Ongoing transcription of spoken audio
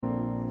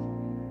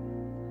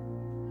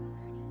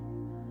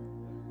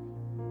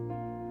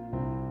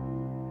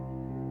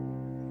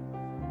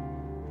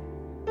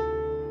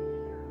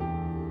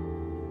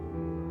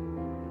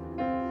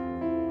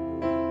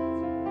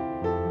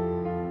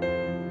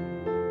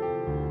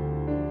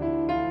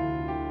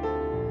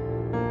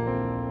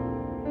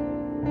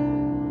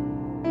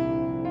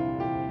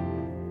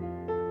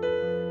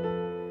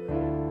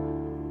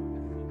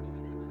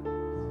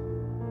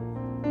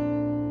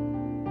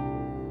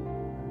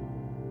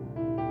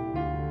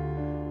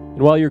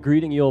And while you're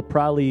greeting, you'll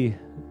probably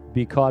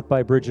be caught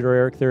by Bridget or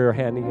Eric. They're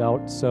handing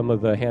out some of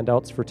the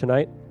handouts for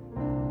tonight.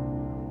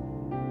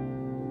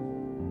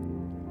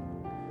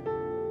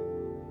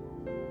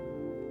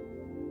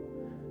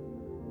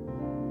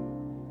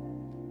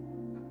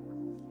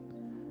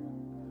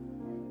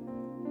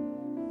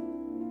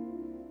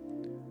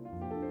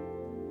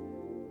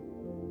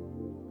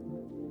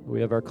 We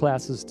have our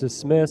classes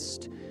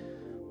dismissed.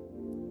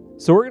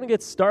 So we're going to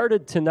get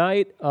started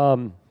tonight.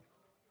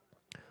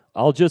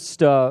 I'll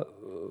just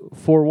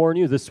forewarn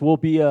you, this will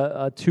be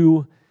a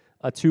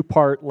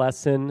two-part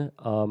lesson.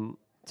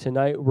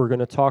 Tonight we're going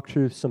to talk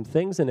through some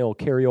things, and it will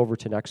carry over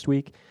to next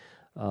week.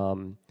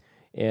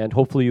 And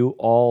hopefully you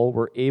all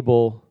were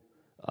able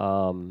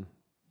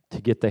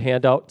to get the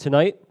handout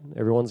tonight.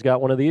 Everyone's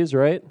got one of these,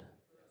 right?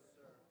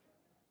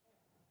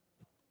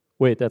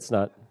 Wait,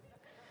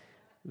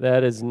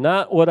 that is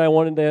not what I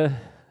wanted to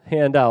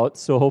hand out,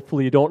 so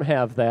hopefully you don't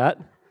have that.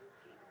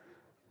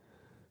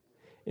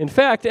 In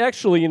fact,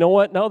 actually, you know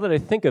what? Now that I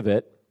think of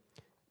it,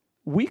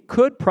 we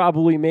could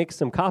probably make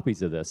some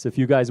copies of this if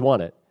you guys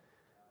want it.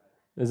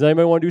 Does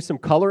anybody want to do some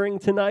coloring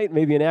tonight?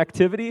 Maybe an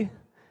activity?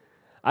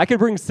 I could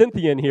bring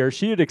Cynthia in here.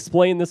 She'd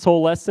explain this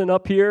whole lesson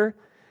up here.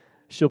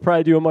 She'll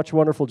probably do a much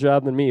wonderful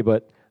job than me,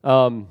 but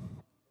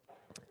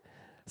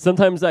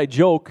sometimes I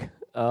joke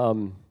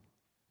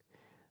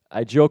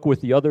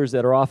with the others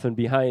that are often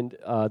behind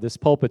this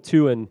pulpit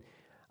too, and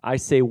I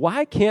say,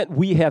 why can't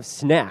we have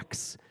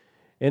snacks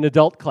in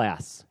adult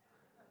class?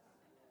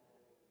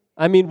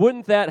 I mean,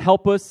 wouldn't that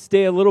help us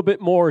stay a little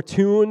bit more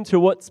attuned to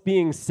what's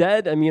being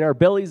said? I mean, our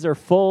bellies are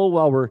full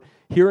while we're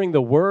hearing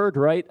the word,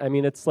 right? I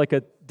mean, it's like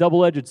a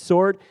double-edged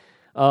sword.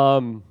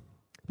 But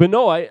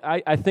no,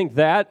 I think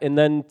that, and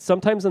then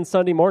sometimes on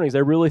Sunday mornings, I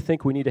really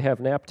think we need to have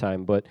nap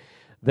time, but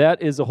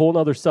that is a whole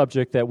other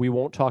subject that we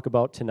won't talk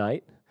about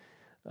tonight.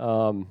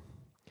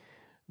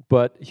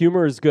 But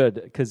humor is good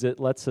because it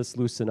lets us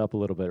loosen up a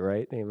little bit,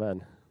 right?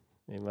 Amen.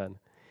 Amen.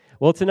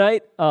 Well,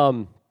 tonight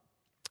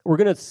we're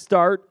going to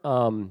start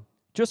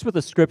just with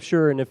a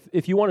scripture, and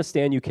if you want to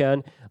stand, you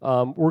can.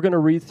 We're going to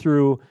read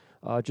through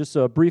just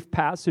a brief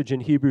passage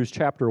in Hebrews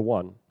chapter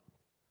 1.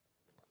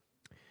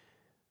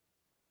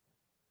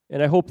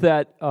 And I hope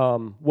that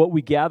what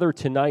we gather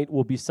tonight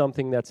will be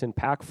something that's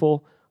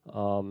impactful.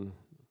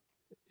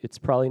 It's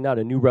probably not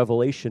a new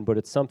revelation, but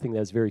it's something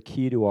that's very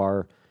key to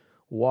our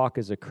walk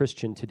as a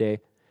Christian today.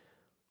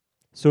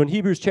 So in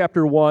Hebrews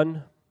chapter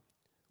 1,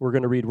 we're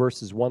going to read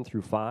verses 1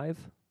 through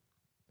 5.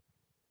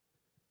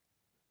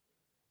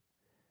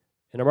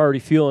 And I'm already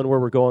feeling where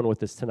we're going with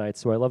this tonight,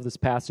 so I love this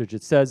passage.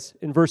 It says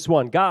in verse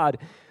 1, God,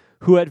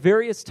 who at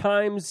various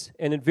times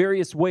and in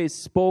various ways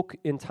spoke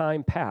in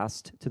time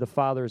past to the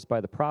fathers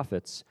by the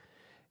prophets,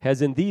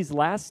 has in these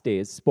last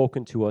days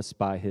spoken to us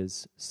by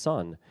his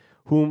Son,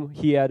 whom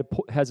he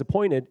has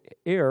appointed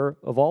heir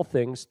of all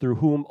things, through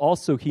whom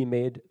also he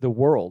made the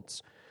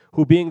worlds,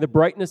 who being the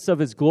brightness of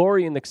his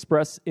glory and the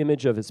express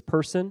image of his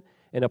person,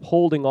 and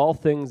upholding all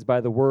things by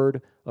the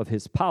word of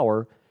his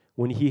power,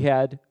 when he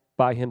had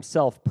by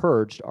himself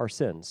purged our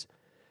sins,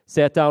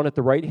 sat down at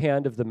the right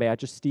hand of the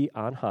majesty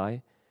on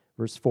high,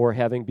 verse 4,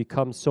 having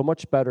become so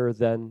much better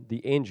than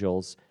the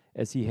angels,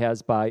 as he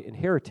has by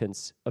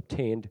inheritance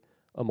obtained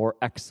a more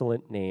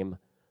excellent name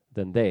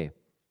than they.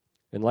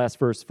 And last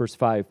verse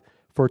 5,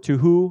 for to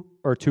who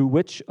or to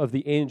which of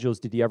the angels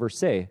did he ever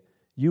say,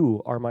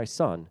 you are my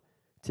son,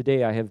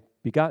 today I have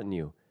begotten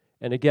you,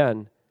 and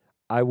again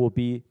I will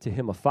be to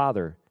him a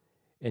father,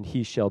 and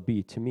he shall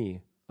be to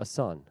me a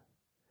son.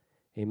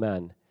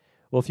 Amen.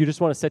 Well, if you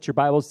just want to set your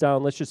Bibles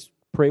down, let's just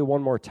pray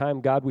one more time.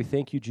 God, we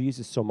thank you,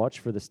 Jesus, so much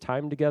for this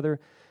time together.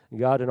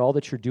 God, and all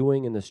that you're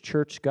doing in this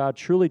church, God,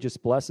 truly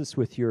just bless us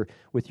with your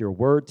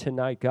word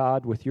tonight,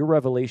 God, with your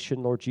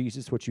revelation, Lord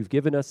Jesus, what you've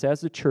given us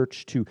as a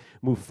church to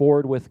move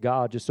forward with,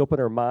 God. Just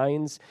open our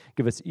minds,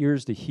 give us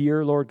ears to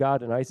hear, Lord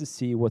God, and eyes to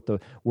see what the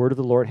word of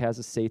the Lord has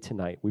to say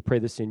tonight. We pray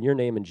this in your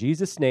name, in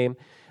Jesus' name,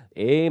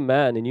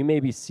 amen. And you may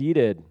be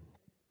seated.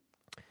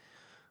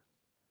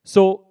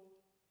 So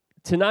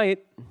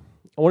tonight,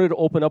 I wanted to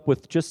open up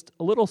with just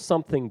a little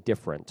something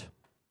different.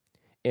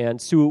 And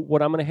Sue,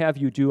 what I'm going to have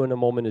you do in a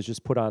moment is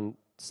just put on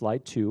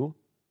slide 2.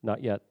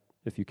 Not yet,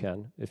 if you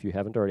can, if you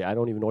haven't already. I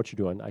don't even know what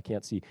you're doing. I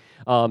can't see.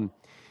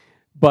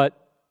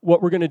 But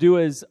what we're going to do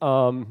is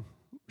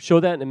show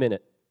that in a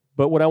minute.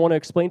 But what I want to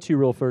explain to you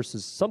real first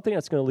is something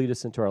that's going to lead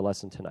us into our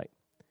lesson tonight.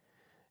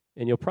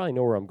 And you'll probably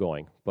know where I'm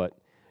going. But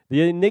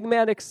the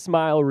enigmatic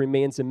smile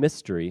remains a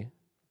mystery,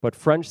 but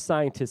French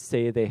scientists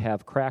say they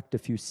have cracked a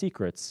few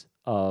secrets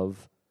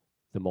of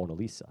the Mona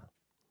Lisa.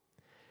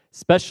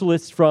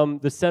 Specialists from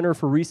the Center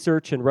for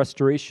Research and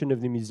Restoration of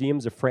the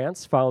Museums of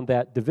France found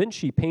that Da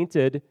Vinci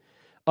painted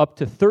up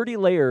to 30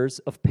 layers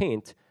of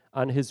paint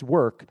on his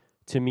work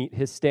to meet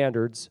his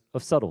standards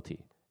of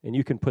subtlety. And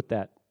you can put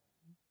that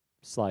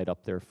slide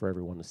up there for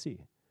everyone to see.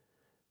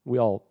 We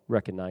all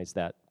recognize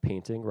that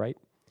painting, right?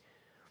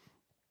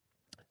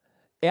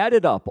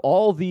 Added up,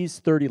 all these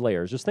 30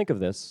 layers, just think of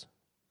this,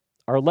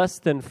 are less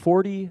than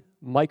 40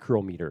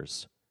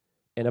 micrometers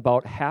and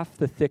about half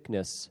the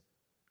thickness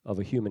of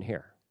a human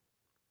hair.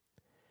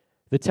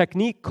 The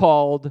technique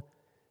called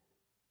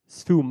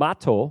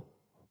sfumato,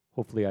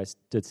 hopefully I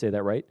did say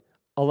that right,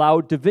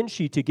 allowed Da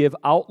Vinci to give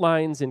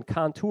outlines and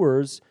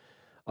contours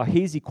a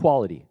hazy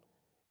quality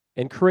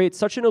and create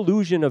such an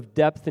illusion of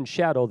depth and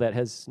shadow that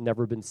has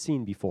never been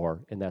seen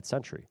before in that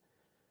century.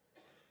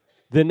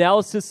 The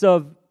analysis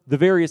of the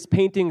various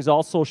paintings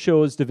also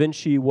shows Da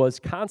Vinci was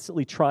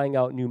constantly trying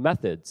out new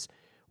methods.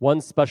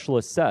 One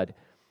specialist said,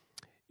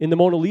 in the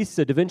Mona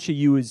Lisa, Da Vinci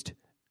used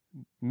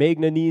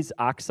manganese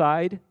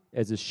oxide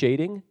as his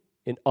shading.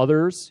 In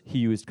others, he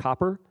used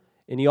copper,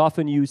 and he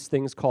often used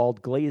things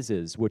called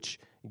glazes, which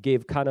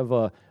gave kind of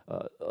a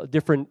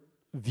different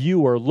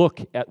view or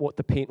look at what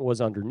the paint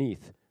was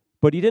underneath.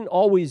 But he didn't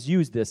always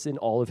use this in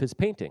all of his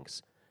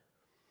paintings.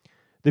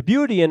 The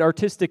beauty and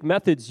artistic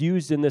methods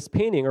used in this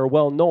painting are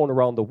well known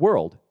around the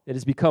world. It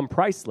has become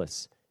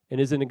priceless and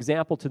is an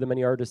example to the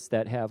many artists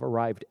that have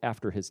arrived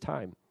after his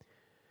time.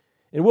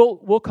 And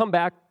we'll come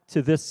back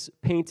to this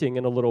painting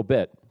in a little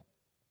bit.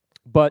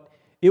 But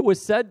it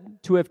was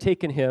said to have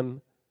taken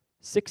him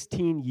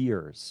 16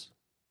 years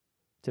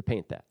to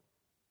paint that.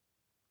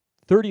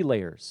 30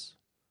 layers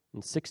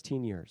in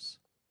 16 years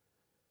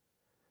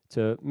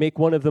to make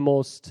one of the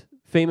most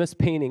famous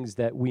paintings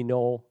that we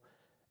know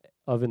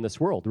of in this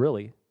world,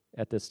 really,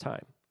 at this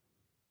time.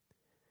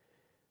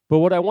 But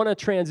what I want to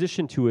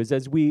transition to is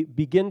as we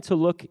begin to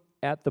look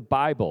at the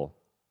Bible,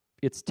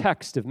 its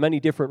text of many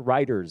different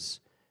writers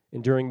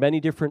and during many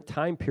different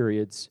time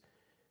periods,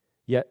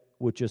 yet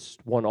with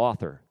just one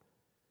author.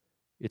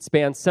 It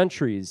spans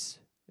centuries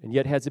and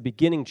yet has a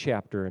beginning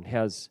chapter and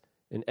has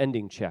an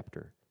ending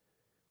chapter.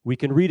 We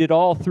can read it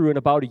all through in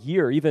about a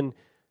year, even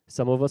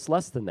some of us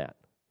less than that.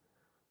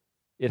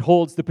 It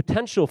holds the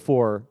potential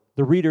for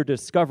the reader to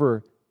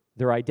discover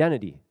their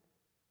identity,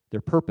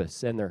 their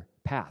purpose, and their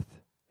path.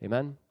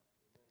 Amen?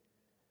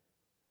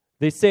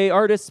 They say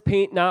artists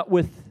paint not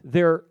with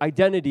their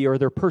identity or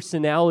their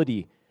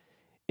personality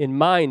in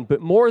mind,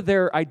 but more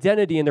their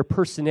identity and their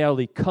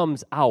personality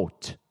comes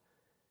out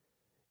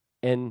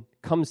and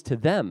comes to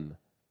them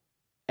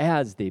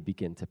as they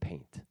begin to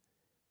paint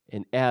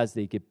and as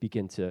they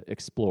begin to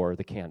explore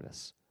the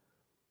canvas.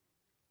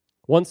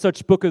 One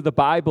such book of the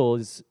Bible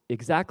is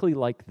exactly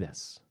like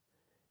this.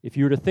 If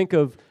you were to think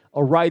of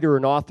a writer,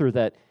 an author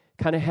that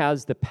kind of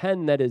has the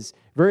pen that is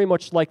very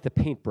much like the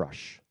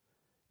paintbrush,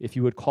 if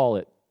you would call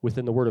it,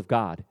 within the Word of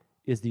God,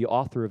 is the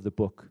author of the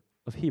book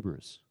of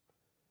Hebrews.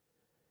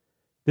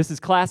 This is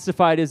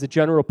classified as a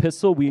general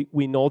epistle.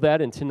 We know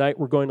that, and tonight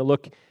we're going to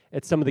look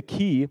at some of the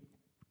key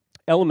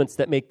elements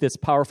that make this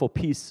powerful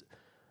piece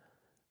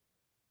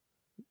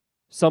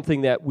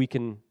something that we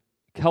can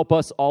help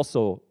us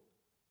also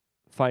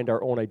find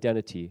our own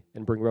identity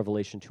and bring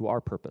revelation to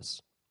our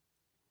purpose.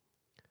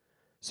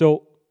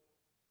 So,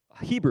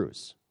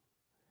 Hebrews.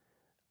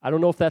 I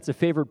don't know if that's a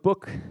favorite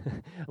book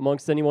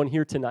amongst anyone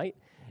here tonight.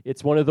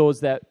 It's one of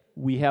those that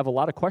we have a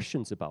lot of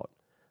questions about.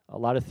 A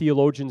lot of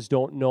theologians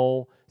don't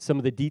know some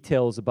of the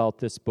details about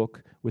this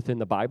book within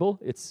the Bible.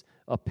 It's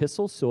an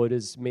epistle, so it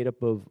is made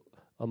up of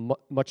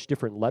much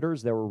different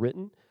letters that were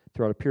written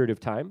throughout a period of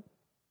time.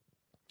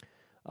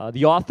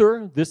 The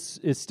author, this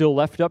is still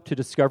left up to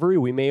discovery.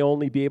 We may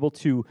only be able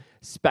to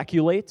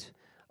speculate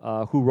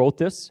who wrote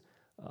this.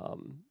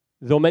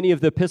 Though many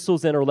of the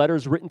epistles and or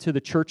letters written to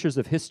the churches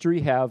of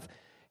history have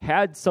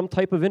had some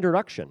type of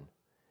introduction.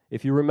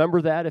 If you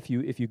remember that, if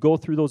you go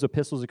through those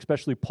epistles,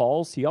 especially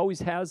Paul's, he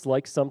always has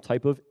like some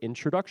type of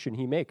introduction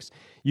he makes.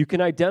 You can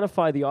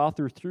identify the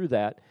author through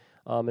that.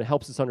 It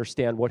helps us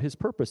understand what his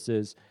purpose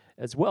is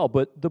as well.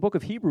 But the book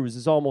of Hebrews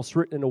is almost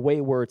written in a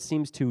way where it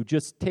seems to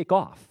just take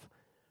off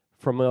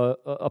from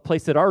a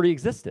place that already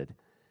existed.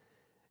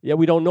 Yet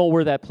we don't know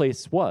where that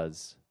place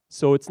was.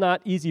 So it's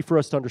not easy for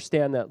us to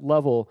understand that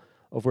level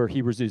of where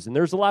Hebrews is. And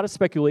there's a lot of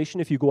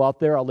speculation. If you go out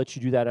there, I'll let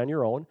you do that on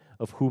your own,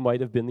 of who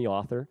might have been the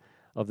author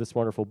of this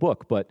wonderful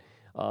book. But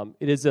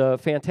it is a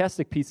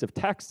fantastic piece of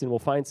text, and we'll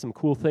find some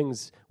cool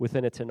things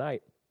within it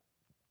tonight.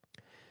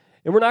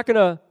 And we're not going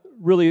to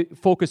really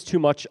focus too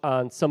much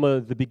on some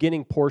of the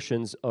beginning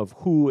portions of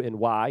who and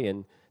why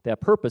and that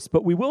purpose,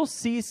 but we will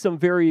see some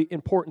very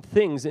important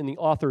things in the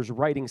author's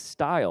writing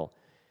style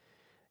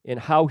and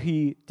how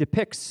he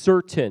depicts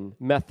certain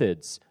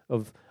methods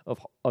of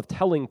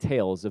telling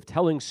tales, of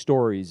telling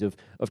stories, of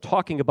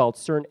talking about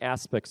certain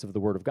aspects of the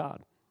Word of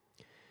God.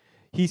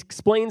 He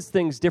explains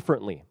things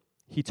differently.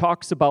 He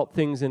talks about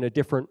things in a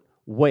different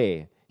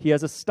way. He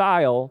has a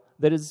style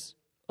that is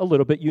a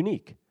little bit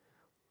unique.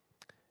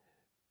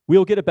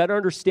 We'll get a better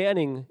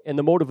understanding and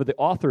the motive of the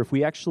author if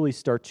we actually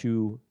start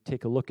to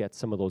take a look at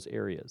some of those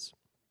areas.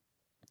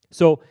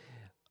 So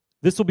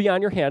this will be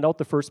on your handout,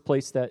 the first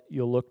place that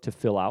you'll look to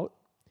fill out.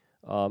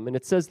 And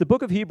it says the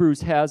book of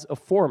Hebrews has a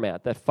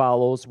format that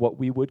follows what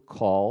we would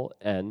call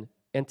an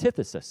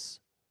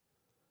antithesis.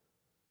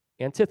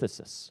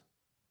 Antithesis.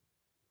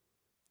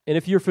 And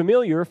if you're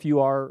familiar,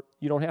 you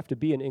don't have to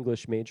be an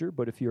English major,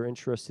 but if you're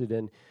interested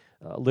in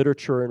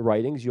literature and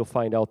writings, you'll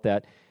find out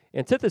that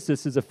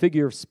antithesis is a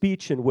figure of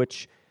speech in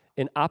which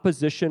an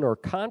opposition or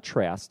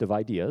contrast of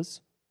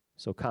ideas,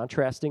 so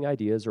contrasting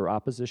ideas or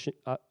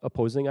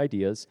opposing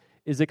ideas,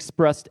 is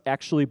expressed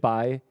actually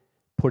by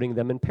putting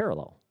them in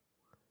parallel.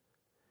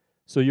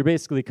 So you're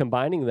basically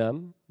combining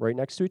them right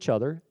next to each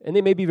other, and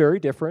they may be very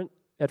different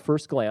at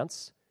first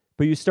glance,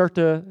 but you start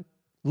to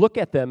look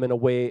at them in a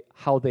way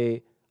how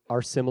they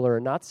are similar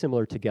and not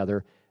similar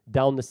together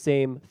down the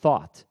same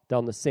thought,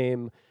 down the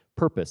same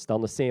purpose,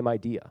 down the same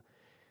idea.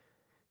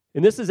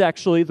 And this is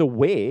actually the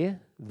way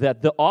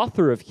that the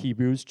author of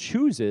Hebrews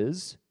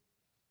chooses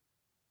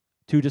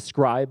to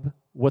describe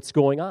what's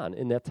going on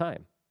in that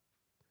time.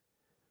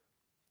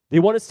 They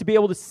want us to be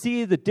able to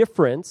see the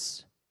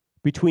difference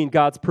between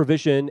God's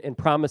provision and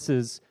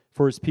promises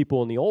for his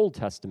people in the Old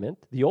Testament,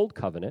 the Old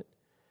Covenant,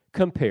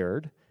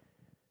 compared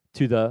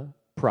to the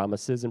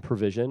promises and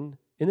provision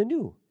in the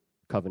New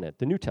Covenant,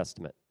 the New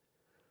Testament.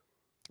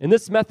 And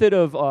this method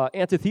of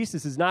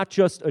antithesis is not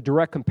just a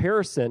direct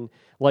comparison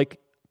like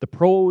the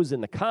pros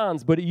and the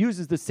cons, but it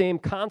uses the same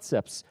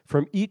concepts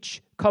from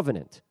each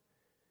covenant.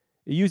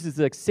 It uses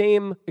the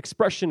same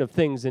expression of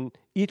things in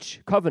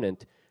each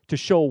covenant to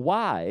show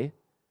why,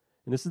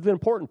 and this is the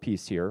important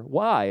piece here,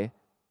 why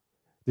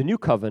the new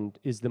covenant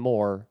is the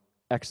more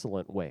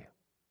excellent way.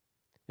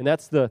 And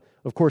that's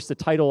of course, the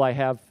title I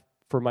have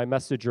for my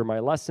message or my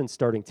lesson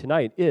starting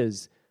tonight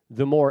is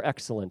the more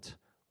excellent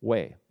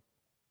way.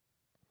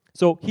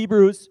 So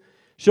Hebrews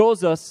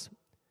shows us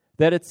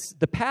that it's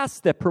the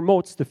past that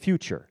promotes the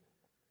future.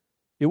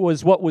 It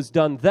was what was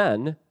done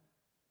then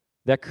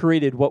that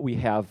created what we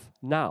have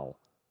now.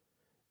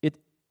 It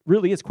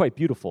really is quite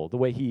beautiful the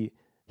way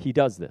he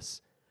does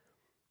this.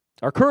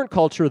 Our current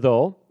culture,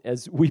 though,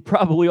 as we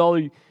probably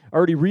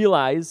already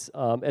realize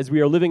as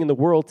we are living in the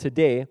world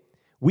today,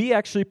 we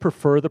actually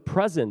prefer the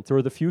present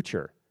or the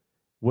future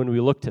when we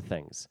look to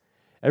things.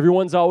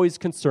 Everyone's always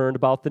concerned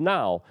about the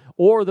now,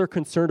 or they're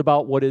concerned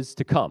about what is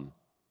to come.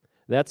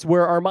 That's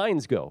where our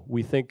minds go.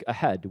 We think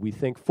ahead, we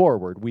think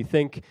forward, we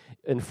think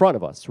in front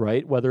of us,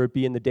 right? Whether it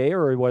be in the day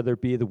or whether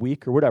it be the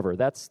week or whatever.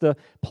 That's the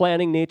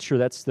planning nature.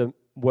 That's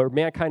where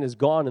mankind has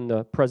gone in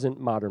the present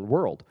modern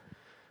world.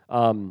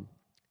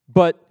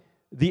 But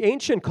the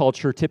ancient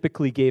culture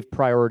typically gave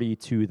priority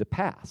to the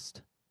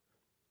past,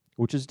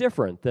 which is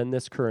different than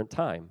this current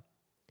time.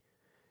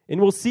 And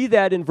we'll see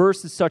that in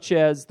verses such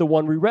as the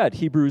one we read,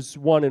 Hebrews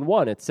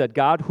 1:1. It said,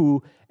 God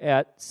who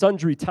at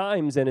sundry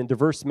times and in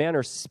diverse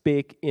manners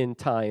spake in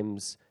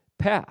times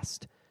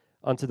past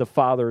unto the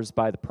fathers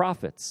by the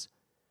prophets.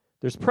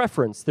 There's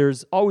preference.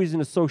 There's always an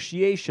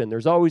association.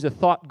 There's always a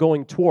thought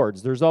going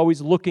towards. There's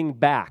always looking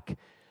back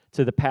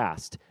to the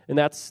past. And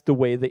that's the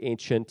way the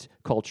ancient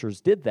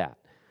cultures did that.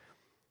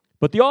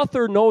 But the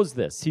author knows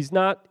this. He's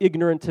not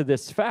ignorant to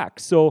this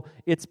fact. So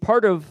it's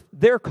part of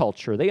their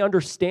culture. They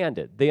understand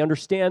it. They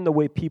understand the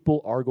way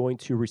people are going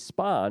to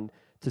respond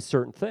to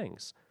certain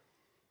things.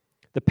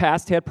 The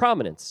past had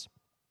prominence.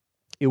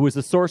 It was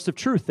the source of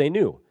truth they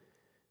knew.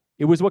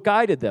 It was what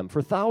guided them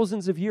for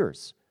thousands of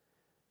years.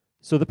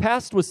 So the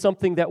past was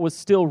something that was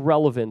still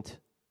relevant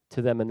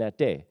to them in that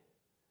day.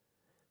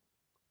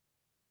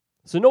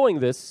 So knowing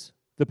this,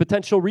 the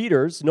potential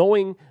readers,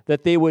 knowing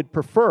that they would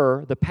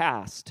prefer the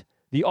past,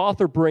 the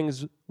author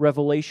brings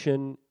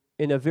revelation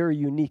in a very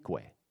unique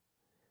way.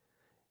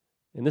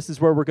 And this is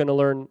where we're going to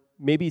learn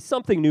maybe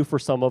something new for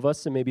some of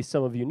us, and maybe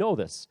some of you know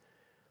this.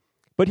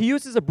 But he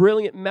uses a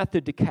brilliant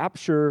method to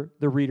capture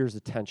the reader's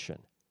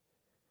attention.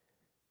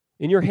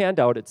 In your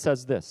handout, it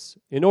says this: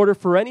 in order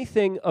for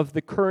anything of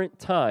the current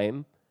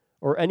time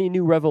or any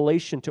new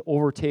revelation to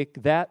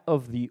overtake that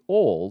of the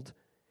old,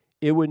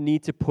 it would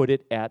need to put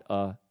it at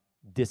a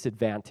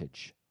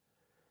disadvantage.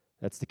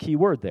 That's the key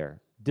word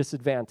there,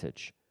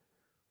 disadvantage.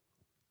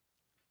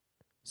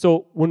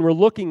 So when we're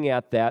looking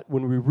at that,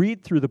 when we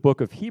read through the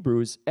book of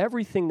Hebrews,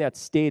 everything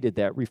that's stated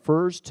that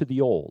refers to the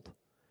old.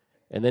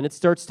 And then it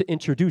starts to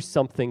introduce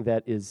something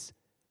that is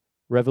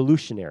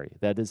revolutionary,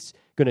 that is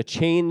going to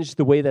change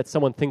the way that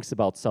someone thinks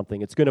about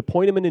something. It's going to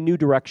point them in a new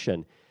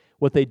direction.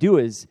 What they do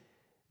is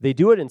they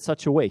do it in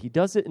such a way. He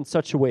does it in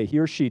such a way, he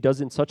or she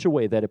does it in such a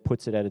way that it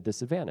puts it at a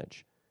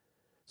disadvantage.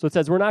 So it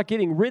says we're not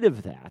getting rid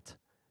of that,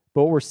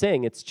 but what we're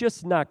saying, it's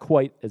just not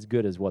quite as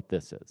good as what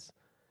this is.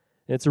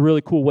 And it's a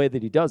really cool way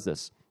that he does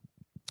this.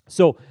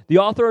 So the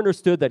author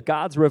understood that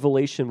God's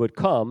revelation would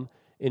come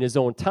in his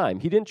own time.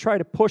 He didn't try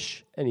to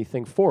push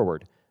anything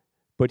forward,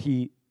 but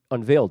he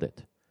unveiled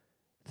it.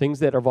 Things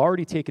that have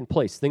already taken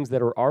place, things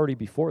that are already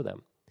before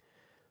them.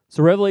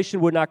 So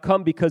revelation would not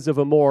come because of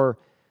a more,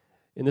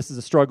 and this is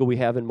a struggle we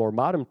have in more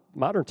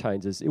modern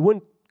times, is it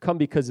wouldn't come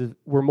because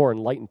we're more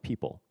enlightened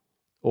people,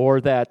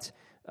 or that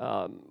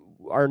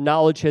our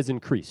knowledge has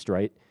increased,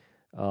 right?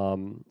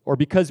 Or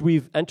because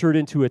we've entered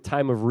into a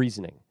time of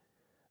reasoning.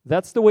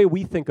 That's the way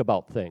we think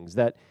about things,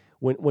 that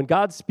when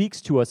God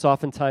speaks to us,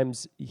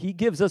 oftentimes he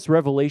gives us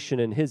revelation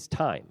in his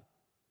time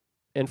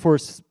and for a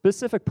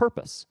specific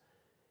purpose.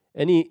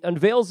 And he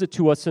unveils it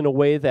to us in a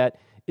way that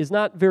is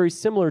not very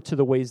similar to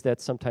the ways that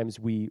sometimes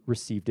we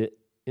received it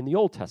in the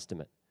Old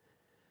Testament.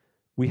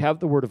 We have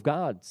the Word of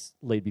God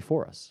laid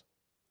before us.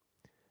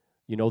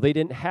 They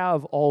didn't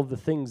have all of the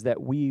things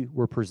that we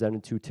were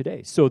presented to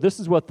today. So this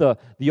is what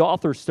the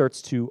author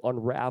starts to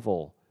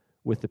unravel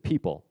with the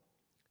people.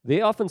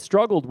 They often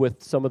struggled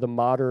with some of the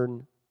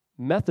modern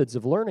methods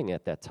of learning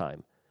at that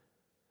time.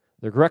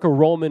 The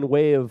Greco-Roman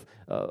way of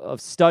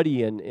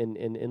study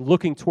and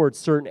looking towards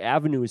certain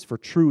avenues for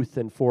truth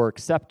and for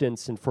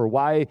acceptance and for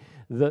why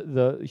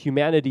the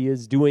humanity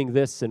is doing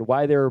this and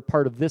why they're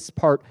part of this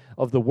part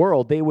of the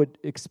world, they would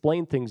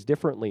explain things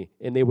differently,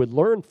 and they would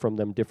learn from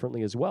them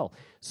differently as well.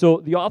 So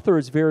the author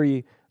is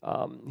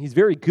he's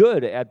very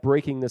good at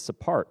breaking this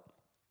apart.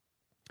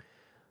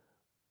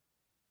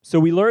 So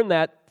we learn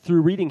that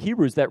through reading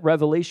Hebrews, that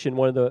revelation,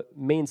 one of the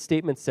main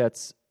statements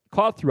that's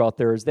caught throughout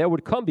there is that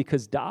would come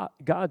because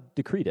God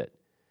decreed it.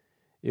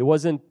 It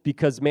wasn't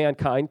because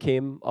mankind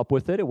came up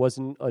with it. It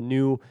wasn't a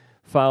new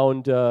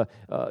found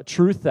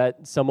truth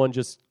that someone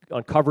just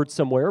uncovered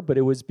somewhere, but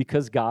it was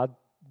because God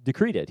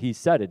decreed it. He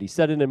said it. He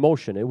set it in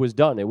motion. It was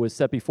done. It was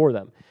set before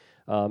them.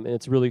 And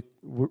it's a really,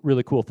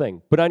 really cool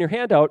thing. But on your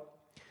handout,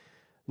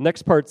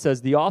 next part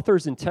says, the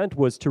author's intent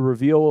was to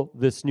reveal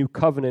this new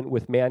covenant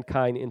with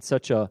mankind in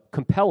such a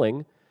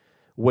compelling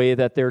way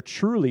that there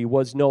truly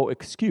was no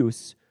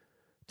excuse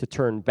to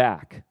turn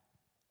back.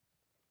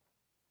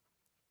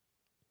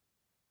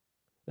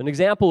 An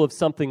example of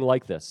something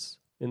like this,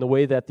 in the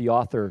way that the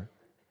author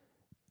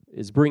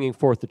is bringing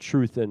forth the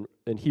truth in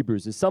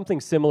Hebrews, is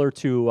something similar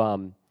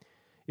to,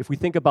 if we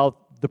think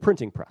about the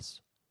printing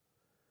press.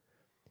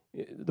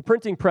 The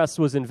printing press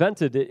was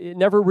invented. It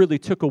never really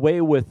took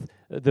away with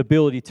the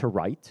ability to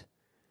write.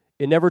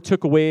 It never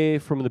took away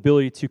from the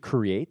ability to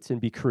create and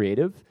be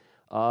creative,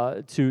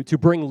 to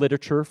bring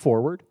literature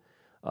forward.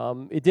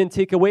 It didn't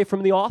take away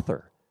from the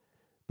author.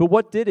 But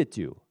what did it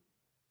do?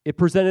 It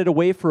presented a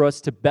way for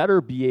us to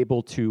better be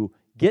able to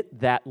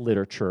get that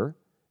literature,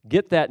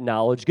 get that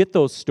knowledge, get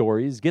those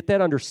stories, get that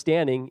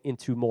understanding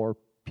into more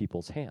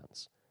people's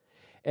hands.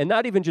 And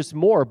not even just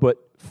more, but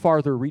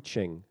farther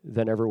reaching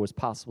than ever was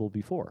possible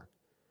before.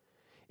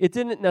 It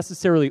didn't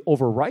necessarily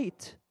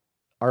overwrite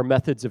our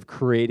methods of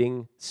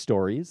creating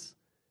stories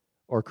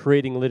or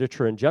creating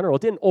literature in general.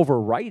 It didn't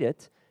overwrite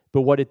it,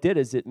 but what it did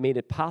is it made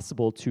it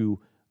possible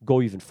to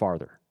go even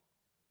farther.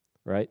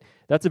 Right?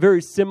 That's a very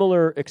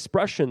similar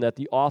expression that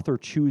the author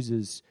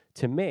chooses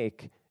to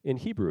make in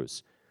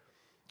Hebrews.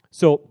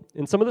 So,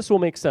 and some of this will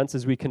make sense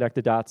as we connect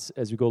the dots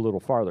as we go a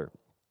little farther.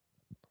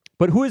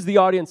 But who is the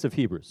audience of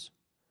Hebrews?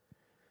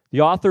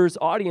 The author's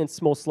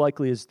audience most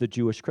likely is the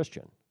Jewish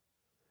Christian.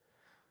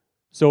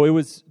 So it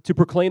was to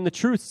proclaim the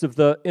truths of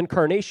the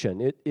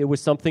incarnation. It was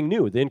something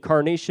new. The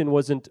incarnation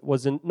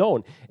wasn't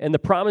known. And the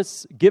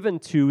promise given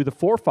to the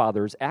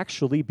forefathers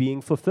actually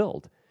being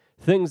fulfilled.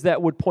 Things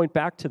that would point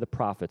back to the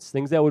prophets,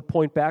 things that would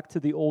point back to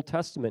the Old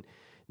Testament,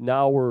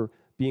 now were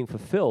being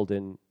fulfilled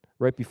and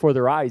right before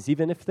their eyes,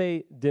 even if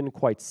they didn't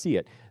quite see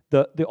it.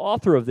 The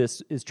author of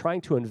this is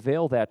trying to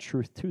unveil that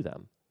truth to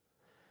them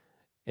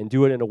and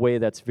do it in a way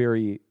that's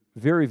very,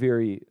 very,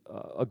 very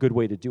a good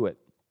way to do it.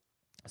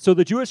 So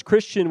the Jewish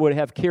Christian would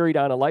have carried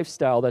on a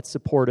lifestyle that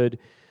supported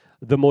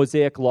the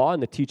Mosaic law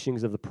and the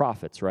teachings of the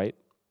prophets, right?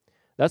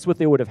 That's what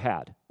they would have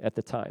had at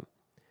the time.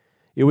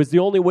 It was the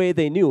only way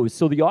they knew.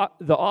 So the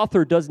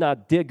author does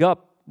not dig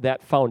up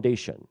that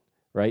foundation,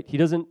 right? He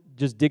doesn't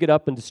just dig it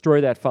up and destroy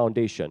that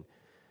foundation,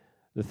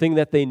 the thing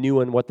that they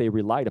knew and what they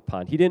relied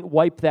upon. He didn't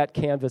wipe that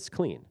canvas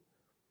clean.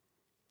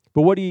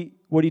 But what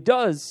he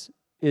does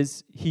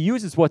is he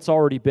uses what's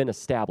already been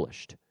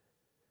established,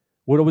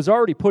 what was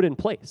already put in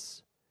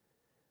place,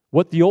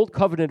 what the Old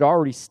Covenant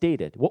already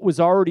stated, what was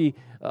already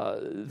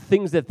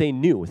things that they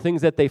knew,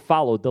 things that they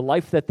followed, the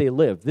life that they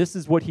lived. This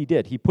is what he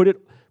did. He put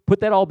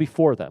that all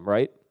before them,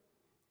 right?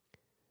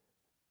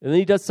 And then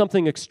he does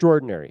something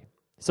extraordinary,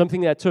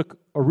 something that took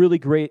a really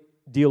great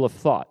deal of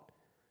thought.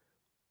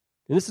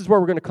 And this is where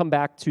we're going to come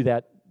back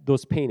to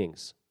those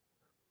paintings.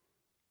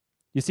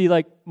 You see,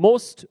 like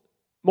most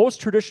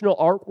traditional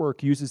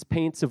artwork uses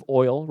paints of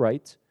oil,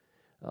 right?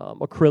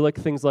 Acrylic,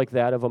 things like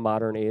that of a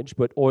modern age,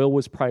 but oil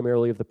was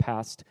primarily of the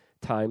past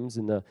times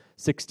in the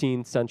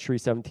 16th century,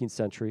 17th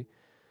century.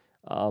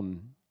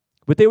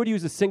 But they would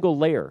use a single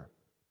layer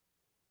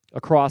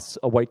across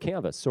a white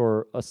canvas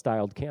or a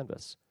styled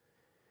canvas.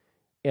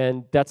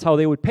 And that's how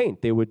they would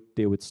paint. They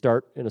would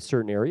start in a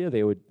certain area,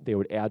 they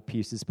would add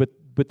pieces,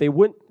 but they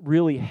wouldn't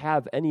really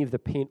have any of the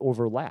paint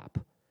overlap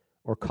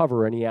or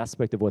cover any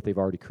aspect of what they've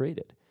already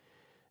created.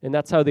 And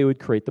that's how they would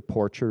create the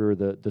portrait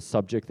or the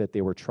subject that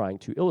they were trying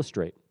to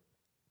illustrate.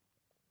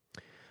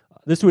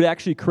 This would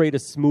actually create a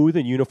smooth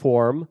and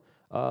uniform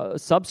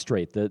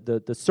substrate.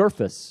 The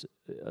surface,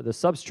 the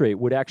substrate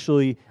would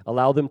actually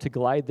allow them to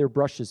glide their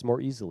brushes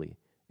more easily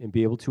and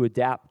be able to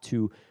adapt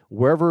to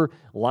wherever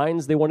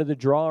lines they wanted to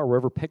draw or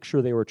wherever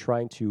picture they were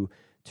trying to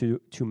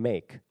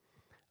make.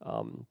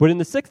 But in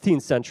the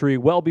 16th century,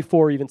 well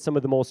before even some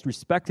of the most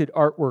respected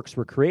artworks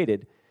were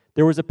created,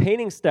 there was a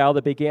painting style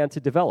that began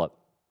to develop.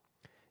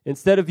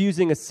 Instead of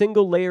using a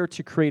single layer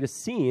to create a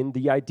scene,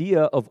 the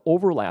idea of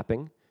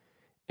overlapping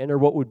or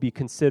what would be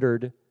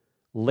considered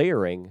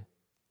layering,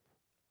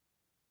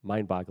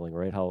 mind-boggling,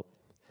 right? How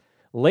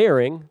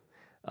layering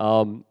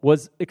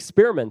was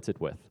experimented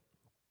with.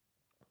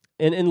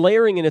 And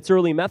layering in its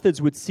early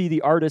methods would see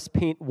the artist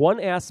paint one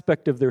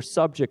aspect of their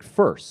subject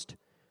first,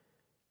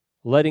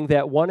 letting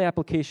that one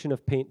application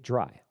of paint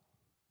dry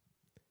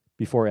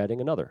before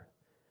adding another.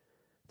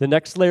 The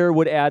next layer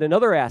would add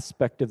another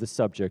aspect of the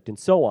subject, and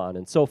so on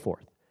and so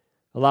forth,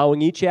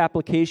 allowing each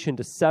application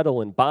to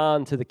settle and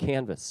bond to the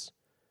canvas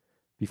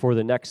before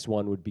the next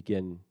one would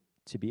begin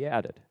to be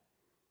added.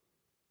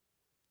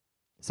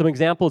 Some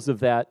examples of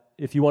that,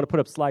 if you want to put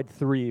up slide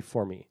 3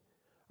 for me,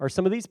 are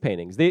some of these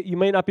paintings. You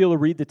may not be able to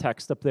read the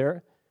text up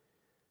there,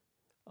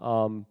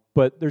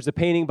 but there's a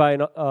painting by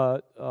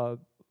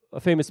a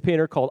famous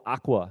painter called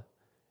Aqua,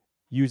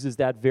 uses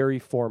that very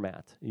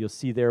format. You'll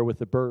see there with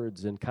the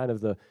birds and kind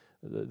of the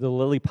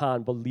lily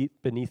pond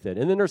beneath it.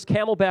 And then there's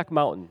Camelback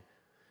Mountain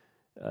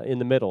in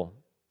the middle,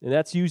 and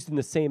that's used in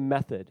the same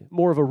method,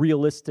 more of a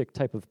realistic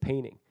type of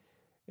painting.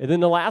 And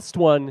then the last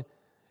one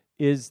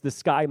is the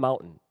Sky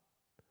Mountain,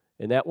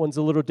 and that one's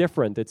a little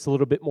different. It's a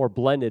little bit more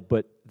blended,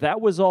 but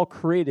that was all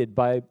created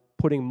by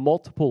putting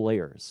multiple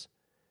layers,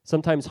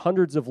 sometimes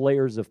hundreds of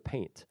layers of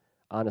paint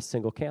on a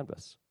single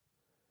canvas.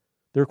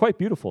 They're quite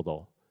beautiful,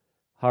 though,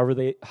 however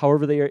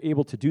they are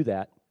able to do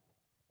that.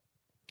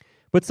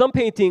 But some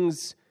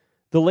paintings,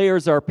 the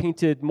layers are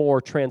painted more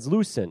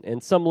translucent,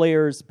 and some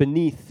layers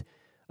beneath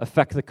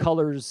affect the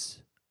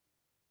colors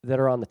that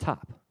are on the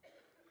top.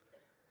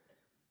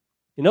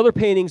 In other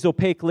paintings,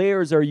 opaque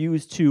layers are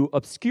used to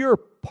obscure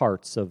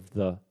parts of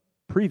the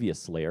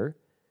previous layer,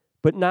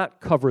 but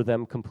not cover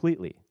them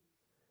completely.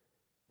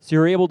 So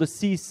you're able to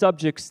see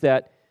subjects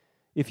that,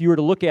 if you were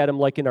to look at them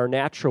like in our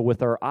natural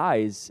with our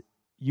eyes,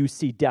 you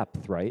see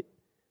depth, right?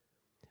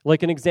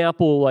 Like an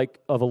example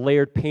of a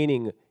layered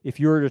painting, if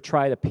you were to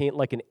try to paint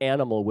like an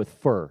animal with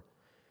fur,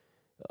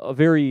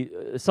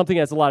 something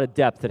that has a lot of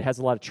depth, that has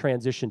a lot of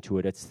transition to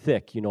it. It's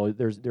thick,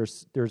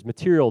 there's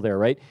material there,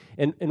 right?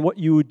 And what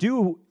you would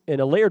do in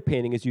a layered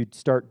painting is you'd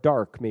start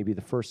dark, maybe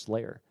the first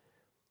layer.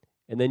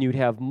 And then you'd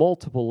have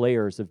multiple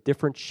layers of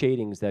different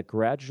shadings that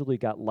gradually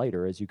got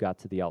lighter as you got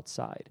to the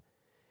outside.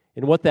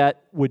 And what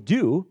that would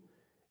do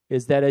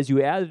is that as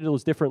you added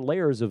those different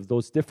layers of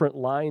those different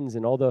lines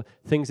and all the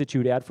things that you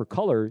would add for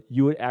color,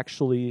 you would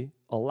actually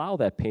allow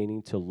that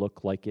painting to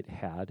look like it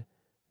had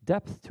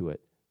depth to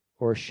it,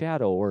 or a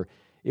shadow, or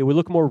it would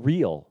look more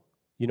real,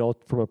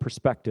 from a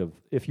perspective,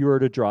 if you were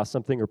to draw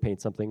something or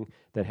paint something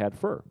that had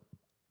fur.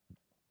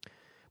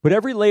 But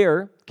every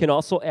layer can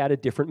also add a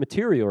different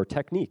material or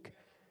technique,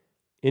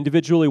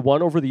 individually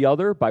one over the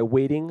other by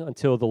waiting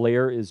until the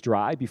layer is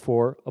dry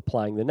before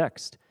applying the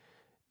next.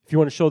 If you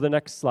want to show the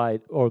next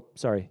slide,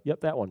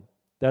 that one.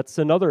 That's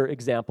another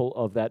example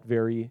of that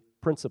very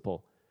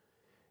principle.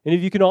 And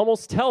if you can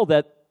almost tell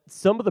that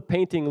some of the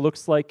painting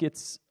looks like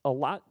it's a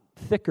lot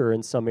thicker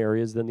in some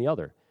areas than the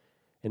other.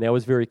 And that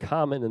was very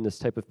common in this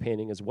type of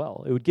painting as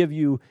well. It would give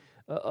you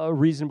a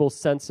reasonable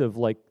sense of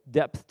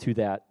depth to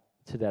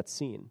that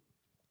scene.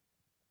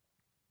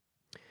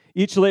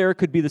 Each layer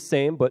could be the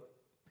same, but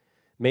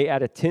may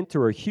add a tint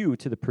or a hue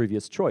to the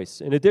previous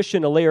choice. In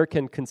addition, a layer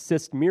can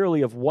consist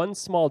merely of one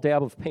small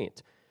dab of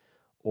paint,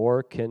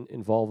 or can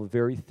involve a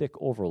very thick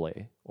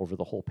overlay over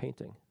the whole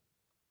painting.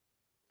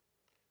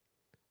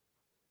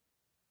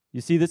 You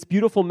see, this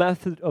beautiful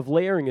method of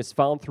layering is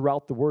found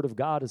throughout the Word of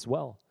God as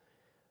well.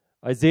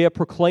 Isaiah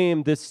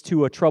proclaimed this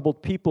to a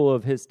troubled people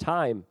of his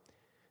time.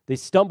 They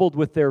stumbled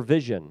with their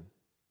vision,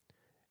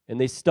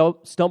 and they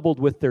stumbled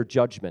with their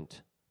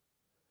judgment.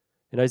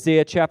 In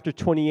Isaiah chapter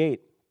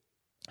 28,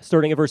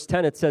 starting at verse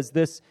 10, it says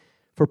this,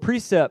 "For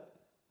precept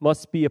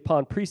must be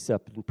upon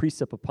precept, and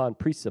precept upon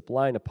precept,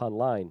 line upon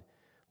line,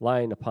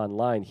 line upon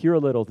line, here a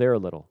little, there a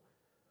little.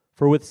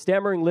 For with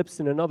stammering lips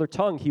and another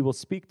tongue he will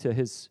speak to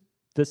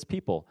this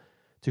people,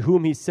 to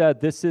whom he said,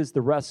 this is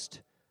the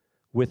rest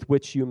with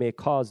which you may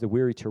cause the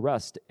weary to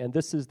rest, and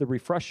this is the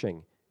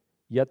refreshing,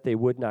 yet they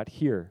would not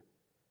hear."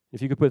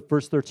 If you could put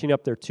verse 13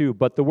 up there too.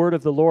 "But the word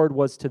of the Lord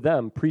was to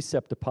them,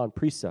 precept upon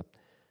precept,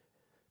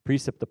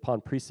 precept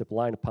upon precept,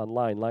 line upon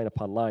line, line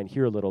upon line,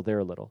 here a little, there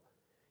a little."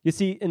 You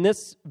see, in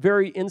this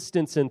very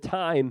instance in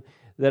time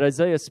that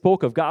Isaiah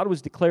spoke of, God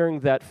was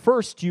declaring that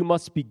first you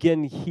must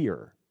begin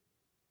here.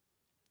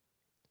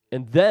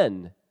 And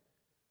then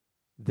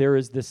there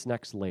is this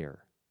next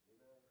layer.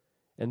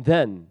 And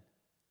then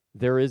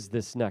there is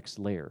this next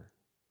layer,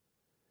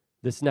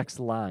 this next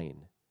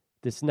line,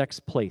 this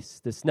next place,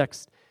 this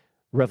next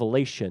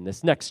revelation,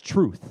 this next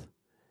truth.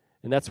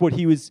 And that's what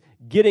he was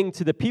getting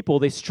to the people.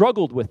 They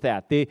struggled with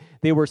that.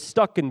 They were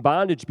stuck in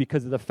bondage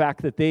because of the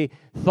fact that they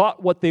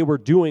thought what they were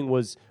doing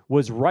was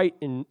right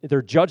and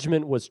their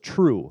judgment was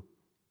true.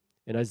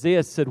 And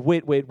Isaiah said,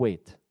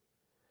 wait.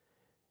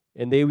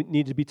 And they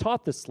need to be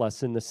taught this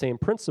lesson, the same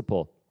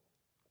principle,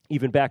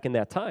 even back in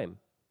that time.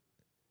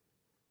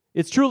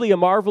 It's truly a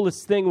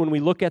marvelous thing when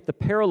we look at the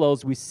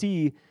parallels we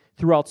see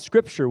throughout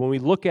Scripture. When we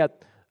look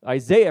at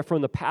Isaiah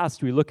from the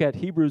past, we look at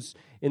Hebrews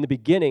in the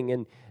beginning,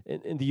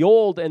 and the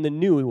old and the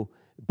new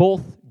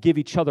both give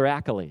each other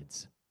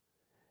accolades.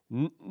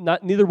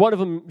 Neither one of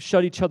them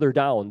shut each other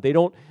down.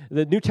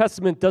 The New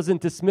Testament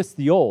doesn't dismiss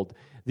the old.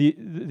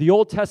 The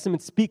Old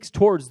Testament speaks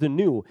towards the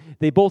New.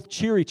 They both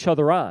cheer each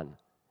other on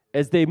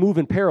as they move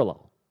in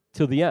parallel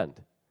till the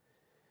end.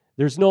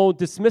 There's no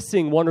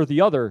dismissing one or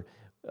the other.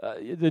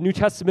 The New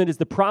Testament is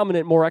the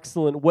prominent, more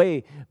excellent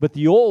way, but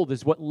the Old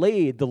is what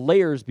laid the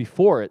layers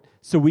before it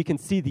so we can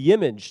see the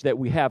image that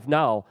we have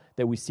now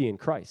that we see in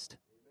Christ.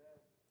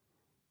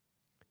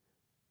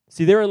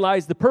 See, therein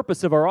lies the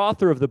purpose of our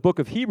author of the book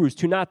of Hebrews,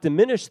 to not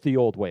diminish the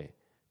old way,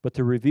 but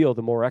to reveal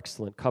the more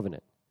excellent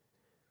covenant.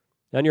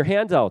 On your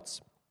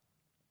handouts,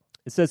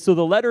 it says, so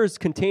the letters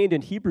contained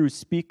in Hebrews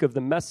speak of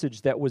the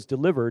message that was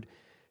delivered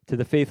to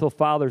the faithful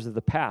fathers of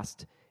the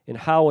past, and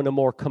how in a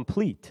more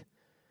complete,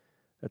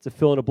 that's a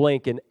fill in a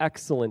blank, an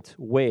excellent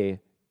way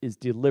is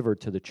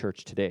delivered to the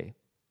church today.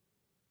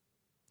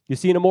 You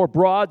see, in a more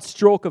broad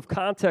stroke of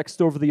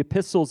context over the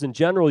epistles in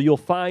general, you'll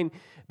find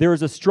there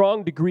is a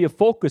strong degree of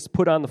focus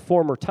put on the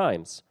former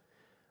times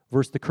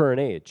versus the current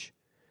age.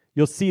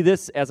 You'll see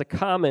this as a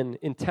common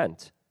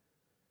intent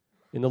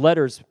in the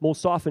letters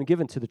most often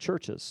given to the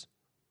churches.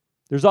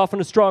 There's often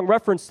a strong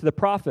reference to the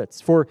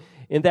prophets, for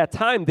in that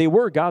time they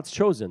were God's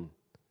chosen.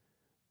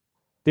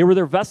 They were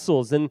their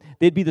vessels, and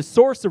they'd be the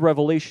source of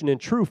revelation and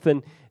truth,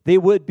 and they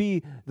would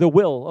be the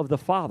will of the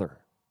Father.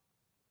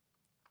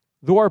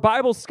 Though our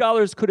Bible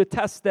scholars could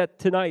attest that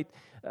tonight,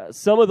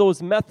 some of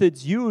those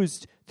methods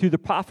used through the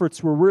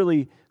prophets were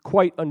really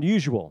quite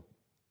unusual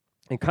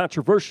and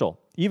controversial,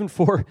 even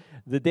for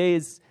the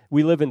days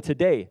we live in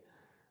today.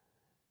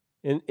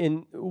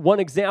 In one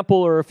example,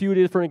 or a few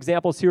different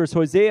examples here, is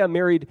Hosea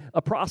married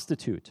a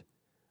prostitute.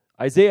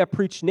 Isaiah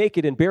preached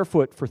naked and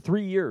barefoot for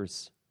 3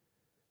 years.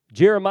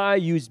 Jeremiah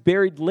used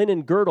buried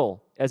linen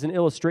girdle as an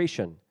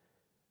illustration.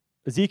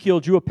 Ezekiel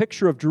drew a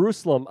picture of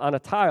Jerusalem on a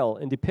tile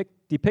and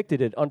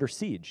depicted it under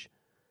siege.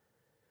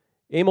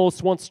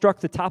 Amos once struck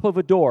the top of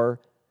a door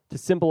to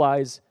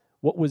symbolize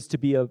what was to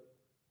be a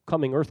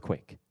coming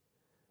earthquake.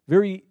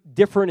 Very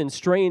different and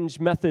strange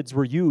methods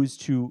were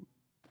used to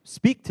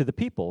speak to the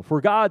people,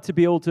 for God to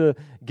be able to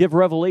give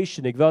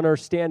revelation, to give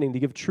understanding, to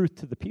give truth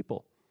to the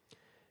people.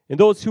 And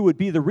those who would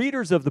be the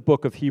readers of the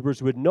book of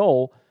Hebrews would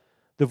know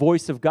the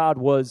voice of God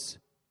was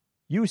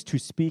used to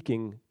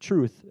speaking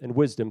truth and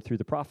wisdom through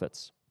the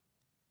prophets.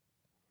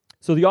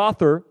 So the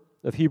author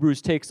of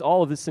Hebrews takes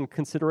all of this in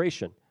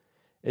consideration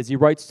as he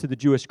writes to the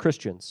Jewish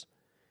Christians.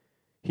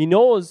 He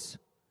knows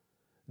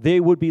they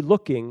would be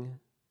looking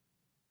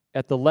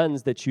at the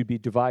lens that you'd be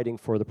dividing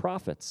for the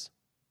prophets.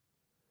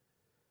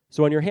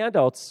 So on your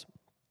handouts,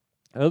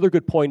 another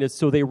good point is,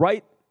 so they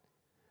write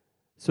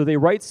so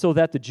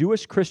that the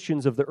Jewish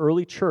Christians of the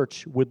early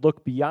church would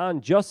look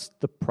beyond just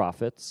the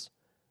prophets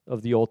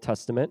of the Old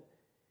Testament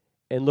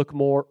and look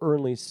more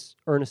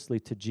earnestly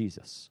to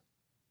Jesus.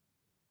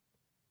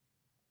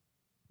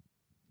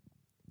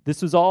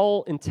 This was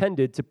all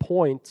intended to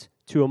point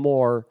to a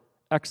more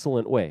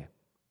excellent way.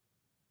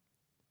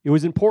 It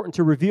was important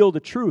to reveal the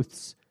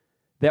truths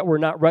that were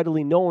not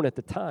readily known at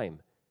the time.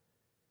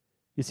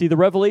 You see, the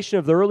revelation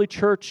of the early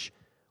church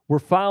were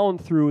found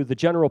through the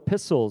general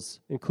epistles,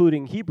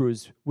 including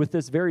Hebrews, with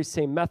this very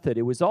same method.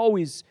 It was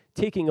always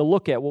taking a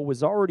look at what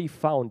was already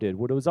founded,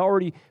 what was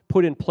already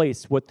put in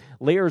place, what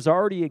layers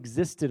already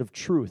existed of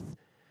truth.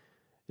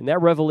 And that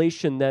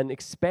revelation then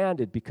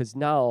expanded because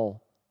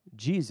now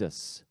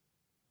Jesus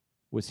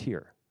was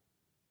here.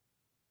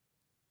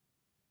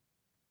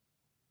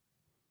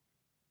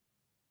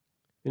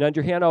 And on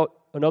your handout,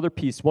 another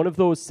piece. One of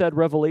those said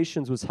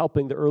revelations was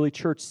helping the early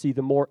church see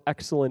the more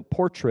excellent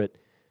portrait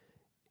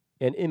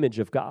and image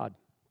of God.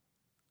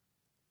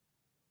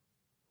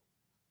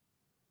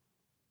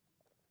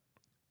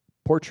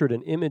 Portrait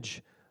and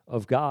image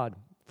of God.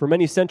 For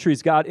many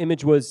centuries, God's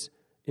image was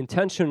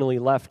intentionally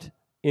left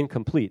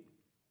incomplete.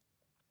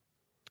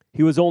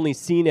 He was only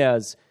seen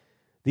as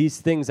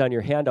these things on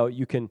your handout.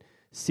 You can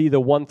see the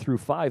 1 through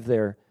 5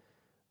 there.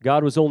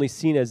 God was only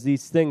seen as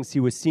these things. He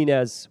was seen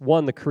as,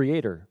 1, the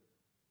Creator.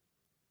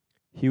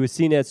 He was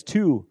seen as,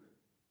 2,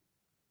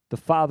 the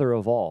Father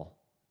of all.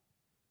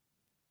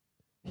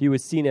 He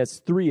was seen as,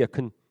 3, a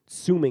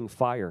consuming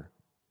fire.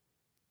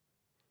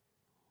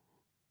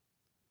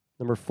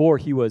 Number 4,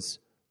 he was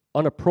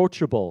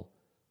unapproachable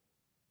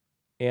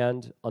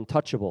and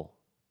untouchable.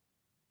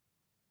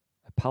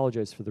 I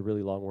apologize for the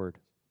really long word.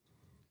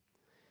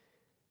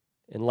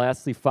 And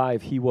lastly,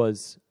 5, he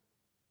was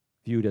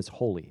viewed as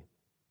holy.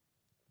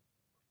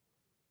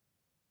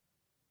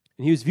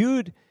 And he was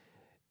viewed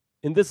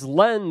in this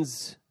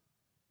lens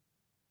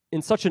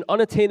in such an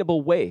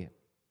unattainable way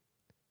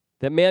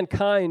that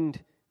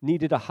mankind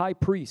needed a high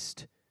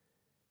priest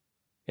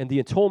and the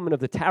atonement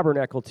of the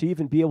tabernacle to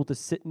even be able to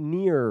sit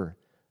near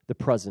the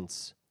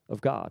presence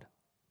of God.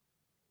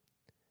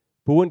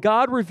 But when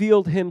God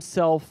revealed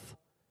himself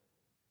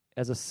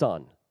as a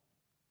son,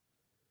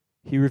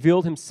 he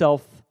revealed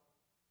himself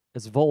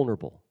as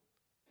vulnerable,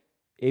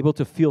 able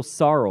to feel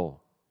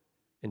sorrow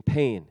and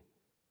pain.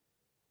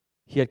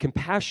 He had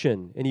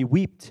compassion and he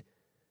wept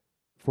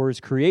for his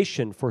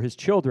creation, for his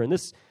children.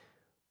 This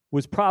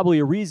was probably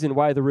a reason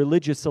why the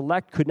religious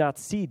elect could not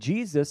see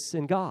Jesus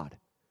in God.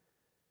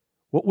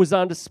 What was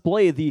on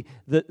display, the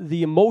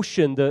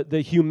emotion,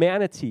 the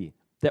humanity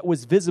that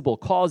was visible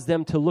caused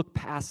them to look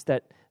past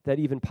that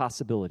even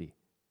possibility.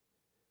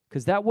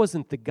 Because that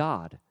wasn't the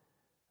God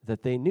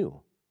that they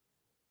knew.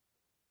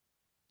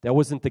 That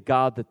wasn't the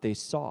God that they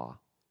saw.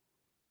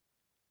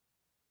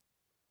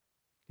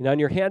 And on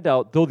your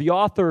handout, though the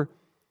author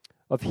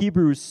of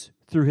Hebrews,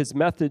 through his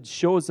method,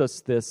 shows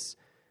us this,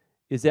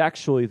 is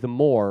actually the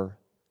more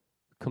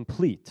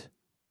complete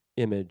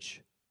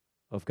image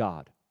of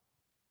God.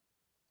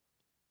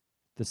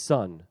 The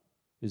Son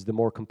is the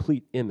more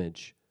complete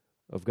image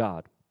of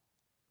God.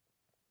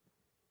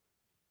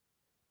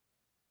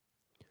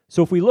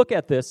 So if we look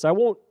at this, I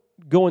won't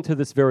go into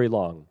this very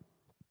long,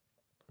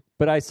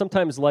 but I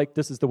sometimes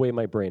this is the way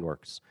my brain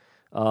works.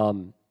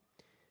 When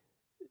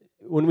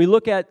we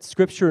look at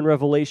Scripture and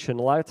Revelation,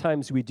 a lot of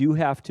times we do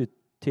have to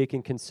take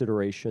in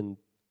consideration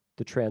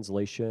the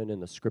translation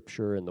and the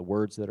Scripture and the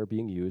words that are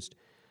being used.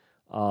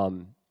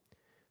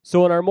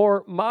 So in our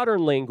more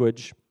modern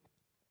language,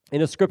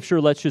 in a Scripture,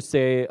 let's just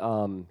say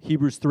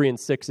Hebrews 3 and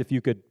 6, if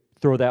you could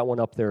throw that one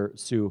up there,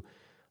 Sue.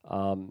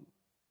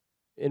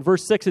 In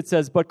verse 6 it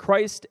says, "But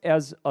Christ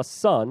as a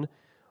son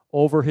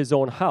over his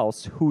own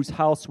house, whose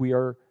house we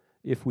are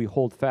if we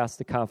hold fast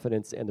the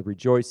confidence and the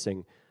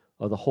rejoicing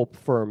of the hope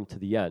firm to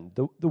the end."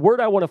 The word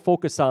I want to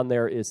focus on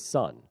there is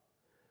son.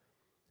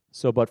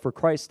 So, but for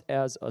Christ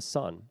as a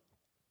son.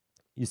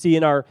 You see,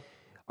 in our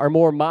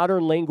more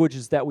modern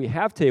languages that we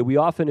have today, we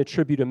often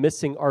attribute a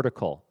missing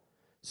article.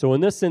 So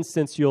in this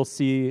instance, you'll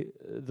see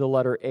the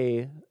letter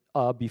A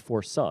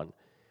before son.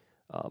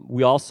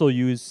 We also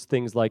use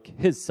things like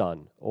his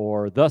son,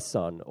 or the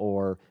son,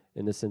 or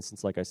in this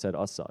instance, like I said,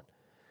 a son.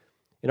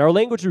 And our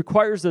language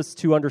requires us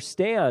to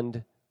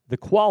understand the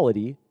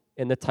quality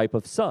and the type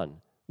of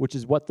son, which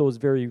is what those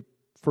very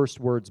first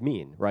words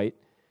mean, right?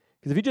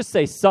 Because if you just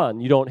say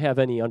son, you don't have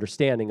any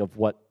understanding of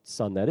what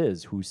son that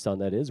is, whose son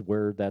that is,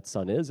 where that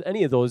son is.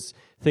 Any of those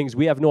things,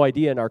 we have no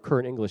idea in our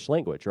current English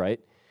language, right?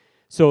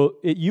 So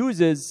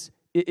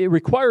it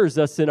requires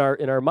us in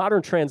our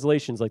modern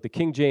translations, like the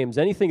King James,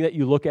 anything that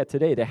you look at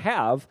today, to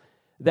have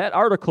that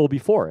article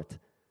before it.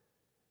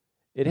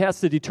 It has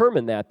to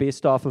determine that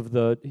based off of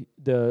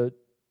the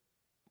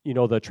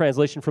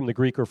translation from the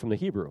Greek or from the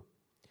Hebrew.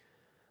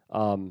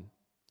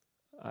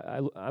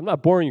 I'm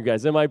not boring you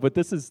guys, am I? But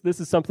this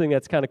is something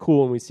that's kind of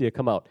cool when we see it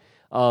come out.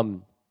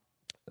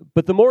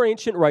 But the more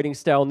ancient writing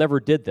style never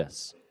did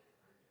this.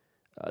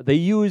 They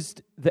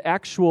used the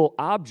actual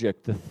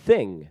object, the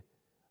thing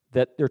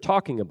that they're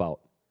talking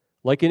about.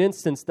 Like, in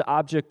instance, the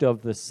object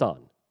of the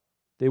sun.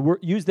 They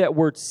used that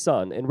word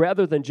son, and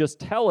rather than just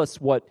tell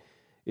us what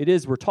it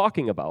is we're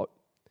talking about,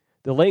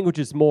 the language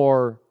is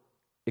more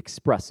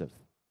expressive.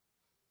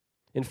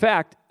 In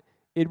fact,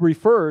 it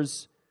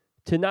refers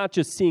to not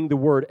just seeing the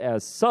word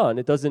as son.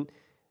 It doesn't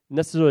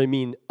necessarily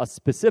mean a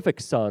specific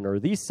son or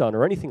the son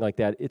or anything like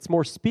that. It's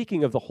more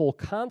speaking of the whole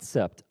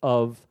concept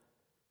of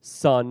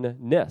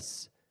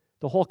sonness,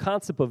 the whole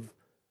concept of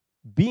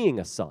being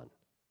a son.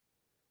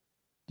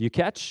 Do you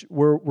catch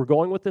where we're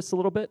going with this a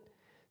little bit?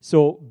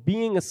 So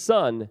being a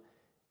son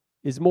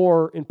is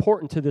more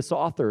important to this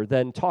author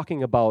than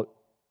talking about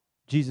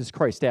Jesus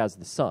Christ as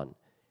the Son.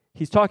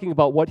 He's talking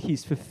about what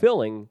he's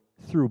fulfilling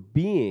through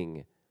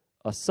being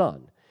a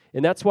son.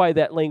 And that's why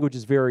that language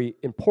is very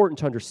important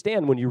to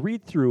understand when you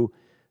read through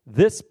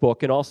this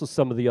book and also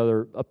some of the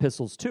other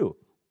epistles too.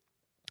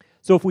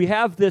 So if we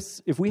have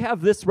this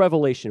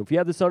revelation, if we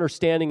have this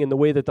understanding in the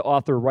way that the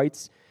author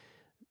writes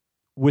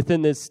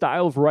within this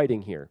style of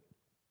writing here,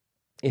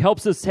 it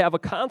helps us have a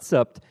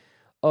concept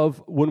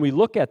of, when we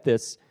look at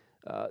this,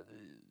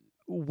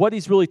 what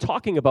he's really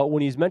talking about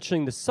when he's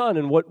mentioning the Son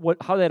and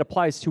how that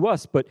applies to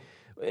us. But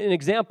an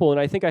example, and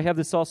I think I have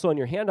this also on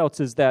your handouts,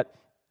 is that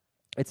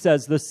it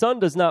says, the Son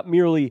does not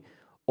merely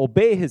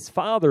obey his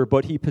Father,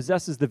 but he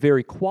possesses the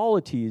very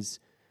qualities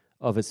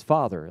of his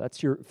Father.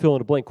 That's your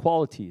fill-in-the-blank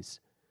qualities.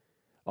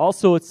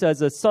 Also, it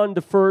says, a son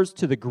defers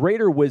to the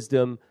greater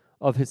wisdom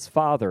of his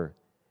Father.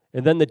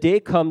 And then the day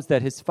comes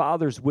that his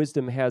Father's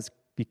wisdom has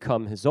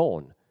become his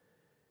own.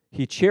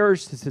 He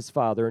cherishes his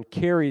Father and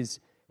carries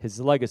his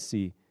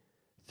legacy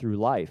through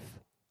life.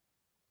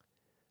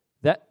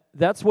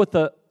 That's what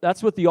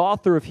the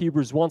author of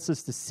Hebrews wants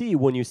us to see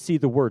when you see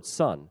the word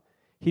son.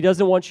 He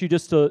doesn't want you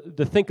just to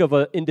think of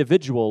an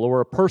individual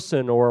or a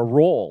person or a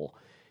role.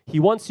 He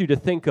wants you to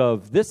think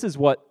of, this is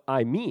what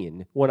I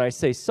mean when I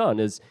say son,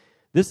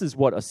 this is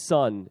what a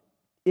son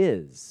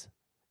is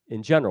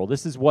in general.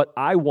 This is what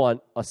I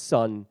want a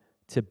son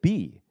to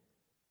be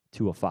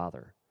to a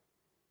father.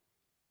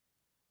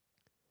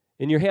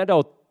 In your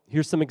handout,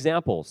 here's some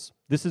examples.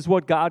 This is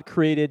what God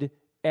created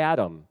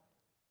Adam,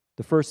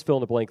 the first fill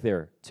in the blank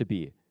there, to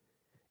be.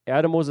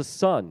 Adam was a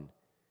son,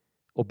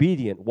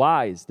 obedient,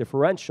 wise,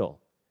 deferential,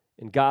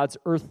 and God's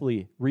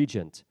earthly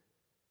regent.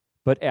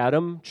 But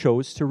Adam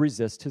chose to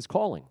resist his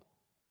calling.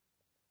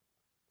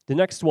 The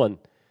next one,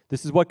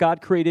 this is what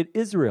God created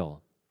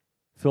Israel,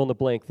 fill in the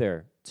blank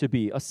there, to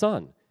be. A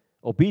son,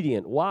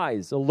 obedient,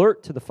 wise,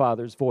 alert to the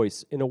Father's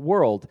voice in a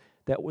world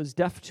that was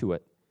deaf to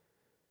it.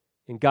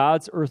 in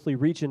God's earthly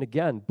region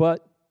again.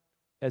 But,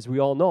 as we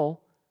all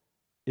know,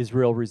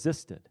 Israel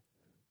resisted.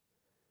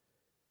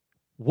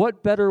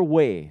 What better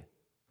way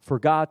for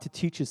God to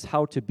teach us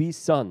how to be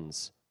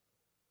sons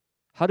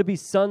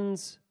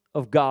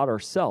of God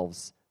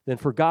ourselves, than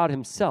for God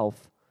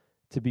himself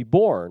to be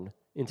born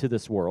into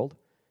this world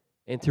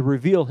and to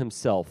reveal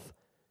himself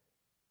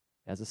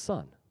as a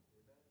son?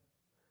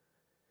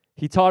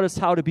 He taught us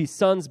how to be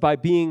sons by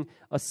being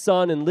a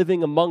son and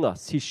living among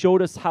us. He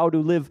showed us how to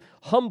live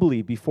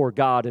humbly before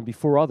God and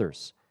before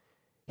others.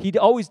 He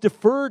always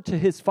deferred to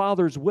his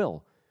Father's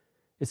will,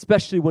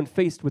 especially when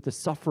faced with the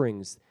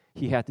sufferings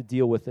he had to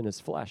deal with in his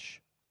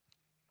flesh.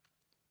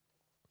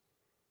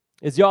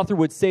 As the author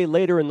would say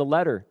later in the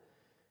letter,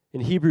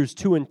 in Hebrews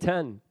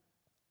 2:10,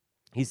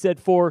 he said,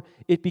 "For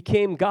it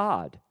became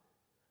God."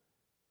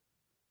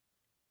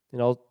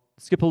 And I'll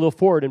skip a little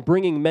forward, "in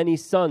bringing many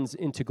sons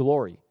into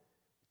glory,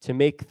 to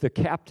make the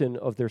captain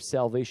of their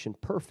salvation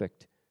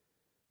perfect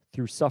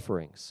through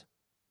sufferings."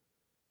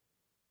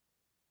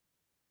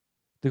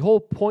 The whole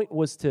point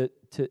was to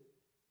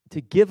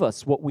give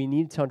us what we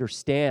need to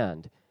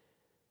understand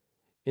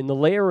in the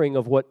layering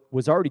of what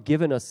was already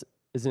given us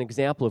as an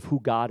example of who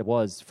God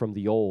was from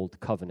the old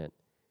covenant.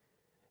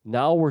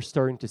 Now we're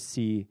starting to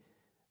see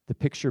the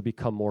picture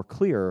become more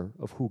clear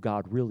of who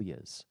God really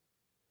is.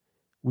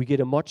 We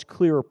get a much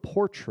clearer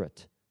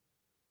portrait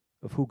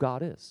of who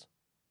God is.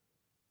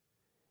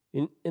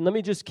 And let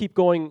me just keep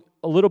going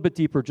a little bit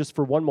deeper just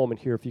for one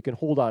moment here, if you can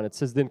hold on. It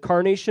says, the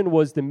incarnation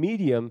was the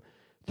medium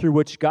through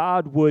which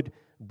God would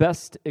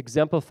best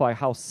exemplify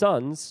how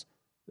sons,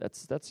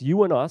 that's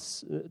you and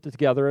us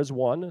together as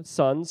one,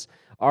 sons,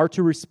 are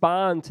to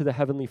respond to the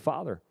Heavenly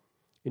Father.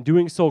 In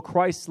doing so,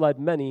 Christ led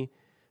many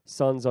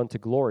sons unto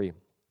glory.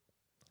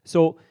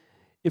 So,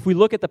 if we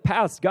look at the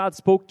past, God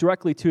spoke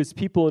directly to his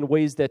people in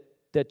ways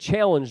that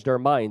challenged our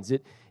minds.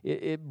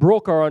 It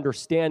broke our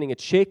understanding. It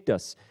shaked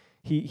us.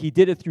 He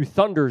did it through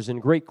thunders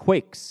and great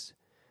quakes,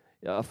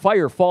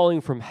 fire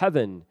falling from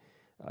heaven.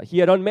 He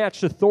had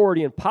unmatched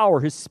authority and power.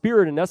 His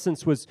spirit, in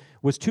essence, was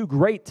too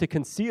great to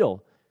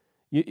conceal.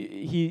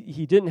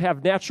 He didn't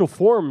have natural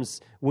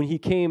forms when he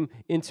came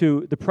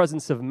into the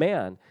presence of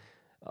man.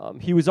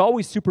 He was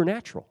always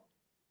supernatural.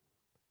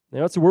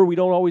 Now, that's a word we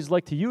don't always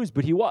like to use,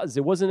 but he was.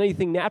 It wasn't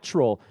anything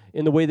natural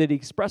in the way that he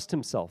expressed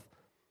himself.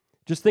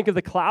 Just think of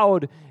the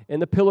cloud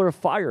and the pillar of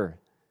fire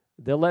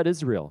that led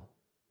Israel.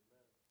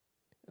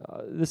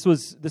 This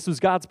was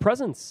God's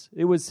presence.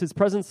 It was his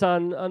presence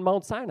on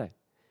Mount Sinai.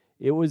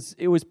 It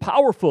was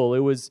powerful.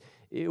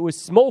 It was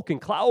smoke and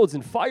clouds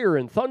and fire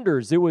and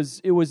thunders. It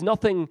was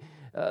nothing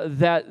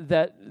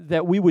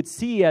that we would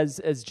see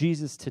as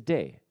Jesus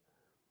today.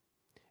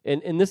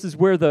 And this is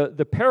where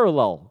the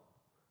parallel.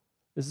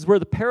 This is where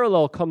the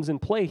parallel comes in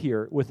play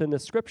here within the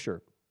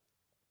scripture.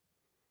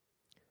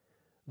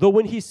 Though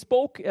when he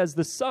spoke as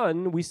the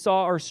Son, we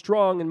saw our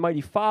strong and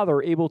mighty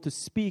Father able to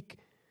speak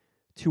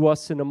to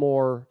us in a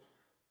more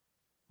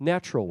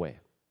natural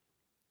way.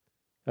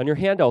 On your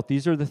handout,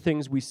 these are the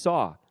things we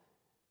saw.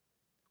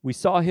 We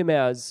saw him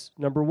as,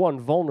 number one,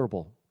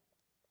 vulnerable.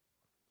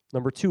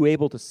 Number two,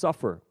 able to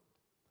suffer.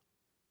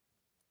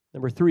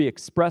 Number three,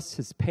 express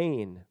his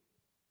pain.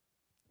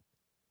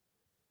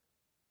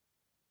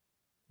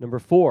 Number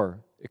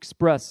four,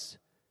 express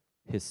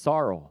his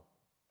sorrow.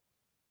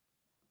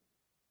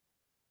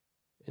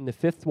 And the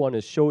fifth one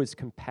is show his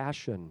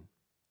compassion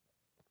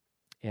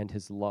and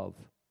his love.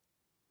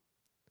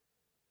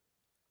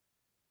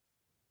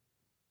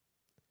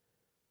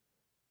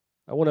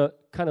 I want to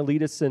kind of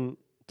lead us in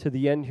to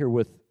the end here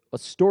with a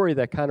story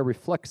that kind of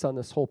reflects on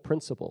this whole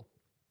principle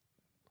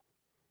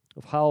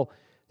of how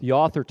the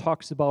author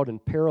talks about in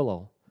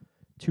parallel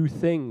two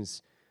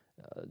things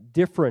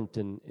different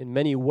in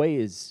many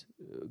ways,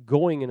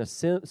 going in a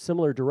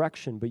similar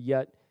direction, but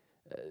yet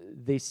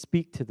they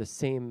speak to the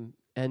same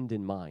end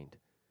in mind.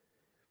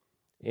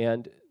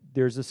 And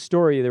there's a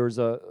story, there was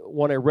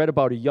one I read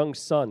about a young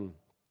son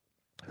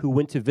who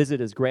went to visit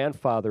his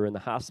grandfather in the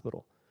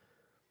hospital.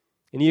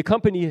 And he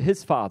accompanied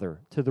his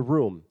father to the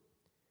room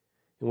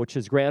in which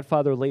his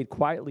grandfather laid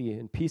quietly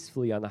and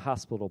peacefully on the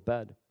hospital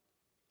bed.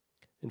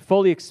 And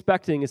fully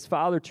expecting his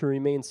father to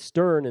remain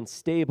stern and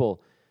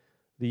stable,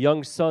 the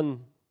young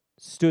son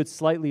stood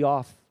slightly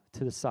off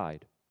to the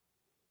side.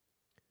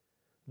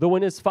 Though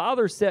when his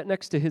father sat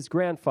next to his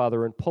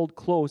grandfather and pulled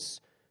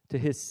close to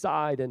his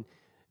side and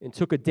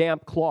took a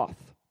damp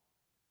cloth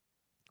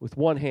with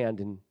one hand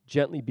and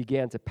gently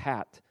began to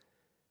pat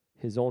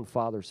his own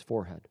father's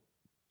forehead.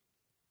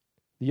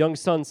 The young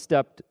son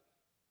stepped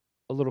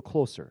a little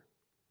closer.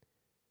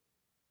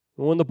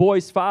 And when the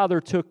boy's father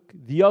took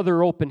the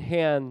other open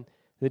hand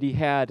that he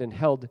had and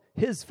held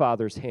his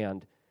father's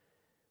hand,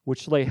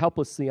 which lay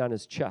helplessly on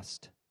his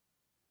chest.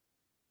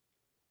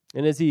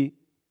 And as he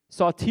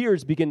saw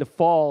tears begin to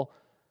fall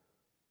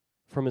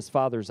from his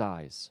father's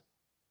eyes,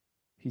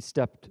 he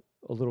stepped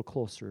a little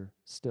closer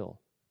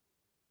still.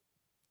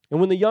 And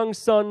when the young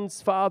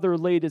son's father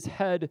laid his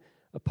head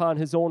upon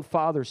his own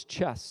father's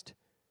chest,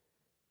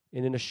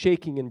 and in a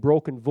shaking and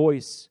broken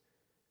voice,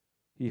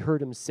 he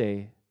heard him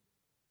say,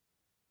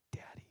 "Daddy."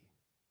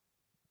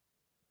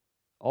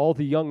 all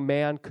the young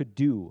man could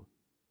do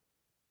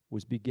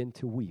was begin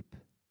to weep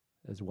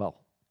as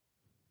well.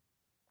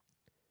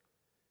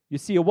 You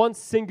see, a once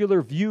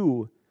singular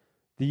view,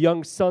 the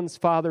young son's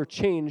father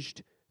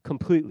changed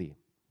completely.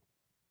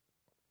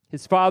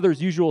 His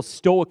father's usual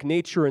stoic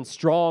nature and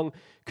strong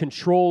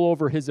control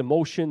over his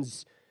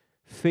emotions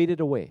faded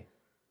away.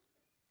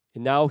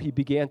 And now he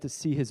began to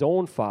see his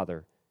own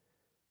father,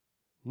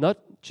 not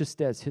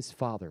just as his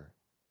father,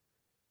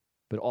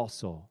 but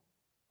also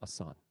a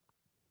son.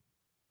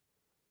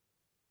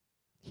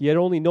 He had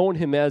only known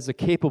him as a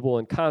capable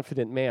and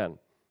confident man,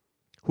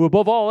 who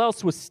above all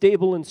else was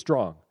stable and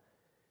strong.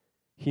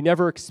 He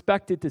never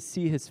expected to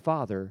see his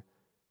father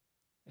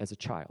as a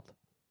child.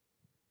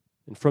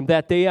 And from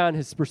that day on,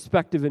 his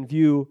perspective and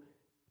view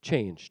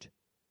changed.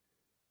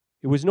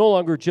 It was no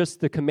longer just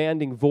the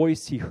commanding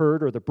voice he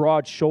heard or the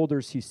broad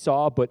shoulders he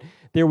saw, but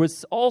there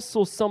was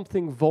also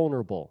something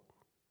vulnerable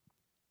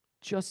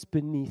just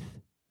beneath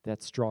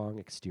that strong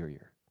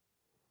exterior.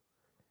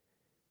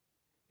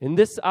 In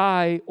this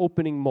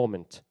eye-opening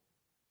moment,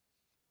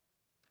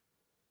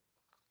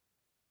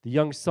 the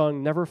young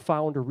son never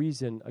found a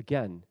reason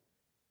again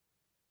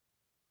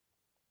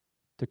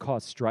to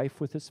cause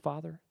strife with his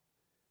father,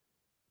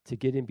 to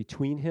get in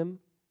between him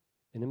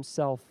and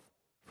himself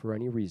for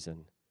any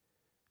reason,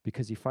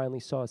 because he finally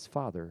saw his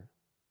father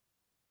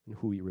and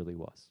who he really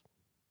was.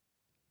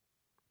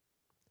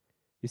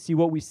 You see,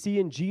 what we see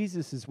in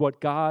Jesus is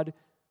what God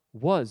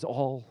was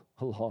all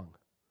along.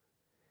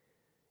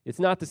 It's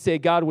not to say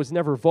God was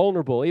never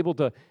vulnerable, able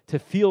to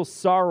feel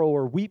sorrow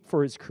or weep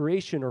for his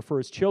creation or for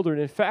his children.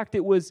 In fact,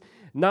 it was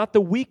not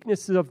the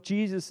weaknesses of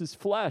Jesus'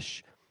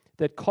 flesh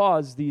that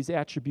caused these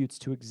attributes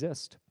to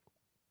exist.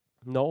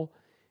 No,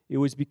 it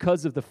was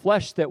because of the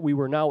flesh that we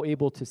were now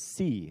able to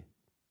see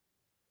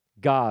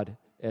God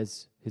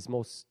as his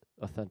most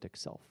authentic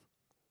self.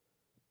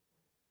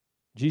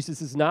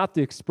 Jesus is not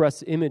the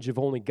express image of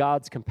only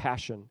God's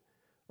compassion,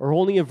 or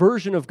only a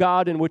version of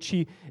God in which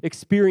he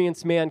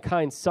experienced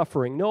mankind's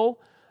suffering. No,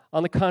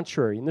 on the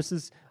contrary, and this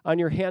is on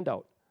your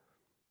handout,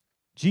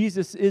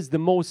 Jesus is the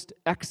most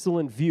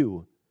excellent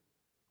view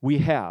we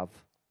have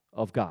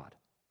of God.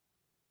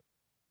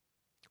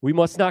 We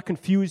must not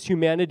confuse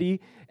humanity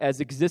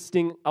as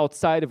existing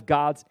outside of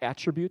God's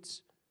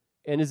attributes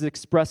and his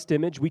expressed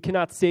image. We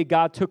cannot say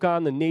God took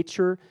on the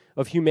nature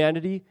of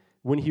humanity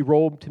when he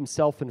robed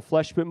himself in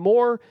flesh, but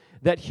more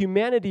that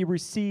humanity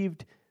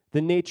received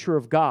the nature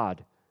of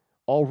God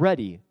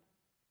already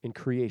in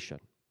creation.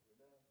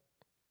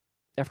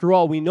 After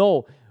all, we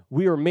know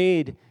we are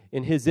made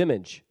in his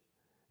image.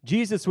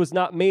 Jesus was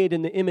not made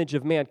in the image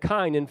of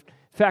mankind. In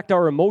fact,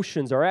 our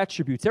emotions, our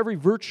attributes, every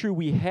virtue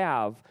we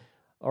have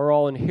are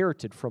all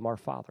inherited from our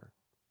Father.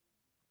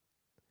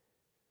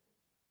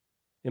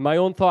 And my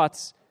own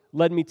thoughts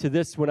led me to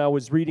this when I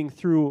was reading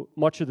through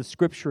much of the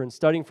Scripture and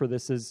studying for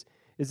this is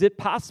it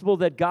possible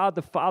that God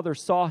the Father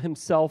saw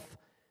himself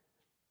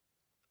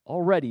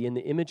already in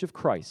the image of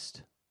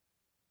Christ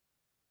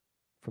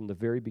from the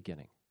very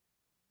beginning?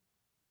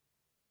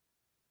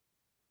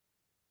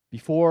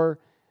 Before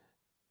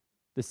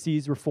the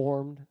seas were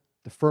formed,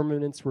 the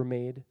firmaments were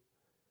made,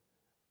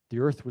 the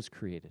earth was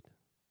created,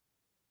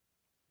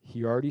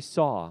 he already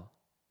saw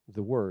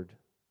the Word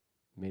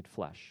made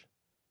flesh.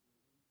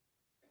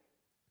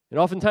 And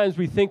oftentimes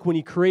we think when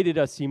he created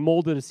us, he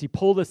molded us, he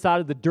pulled us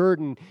out of the dirt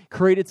and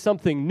created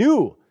something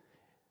new.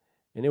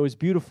 And it was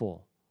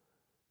beautiful,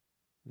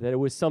 that it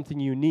was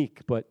something unique,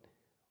 but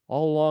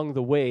all along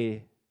the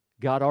way,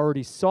 God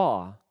already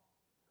saw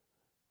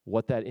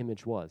what that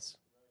image was.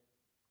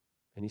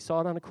 And he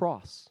saw it on a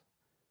cross,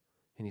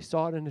 and he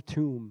saw it in a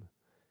tomb,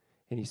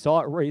 and he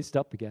saw it raised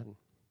up again.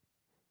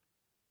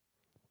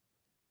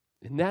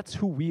 And that's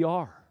who we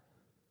are,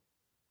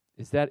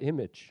 is that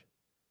image.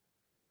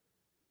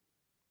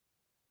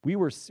 We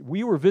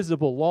were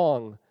visible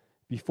long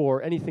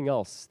before anything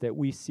else that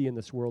we see in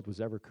this world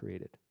was ever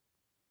created.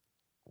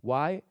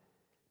 Why?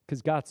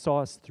 Because God saw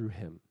us through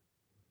him.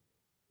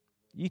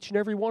 Each and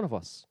every one of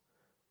us.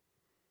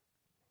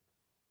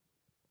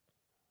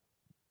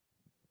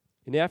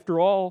 And after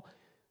all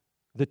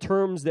the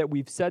terms that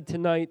we've said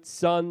tonight,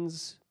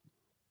 sons,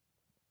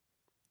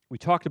 we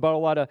talked about a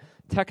lot of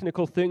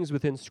technical things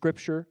within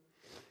Scripture.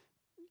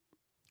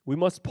 We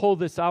must pull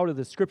this out of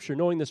the Scripture,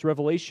 knowing this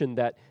revelation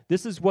that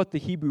this is what the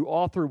Hebrew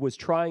author was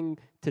trying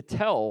to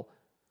tell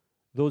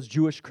those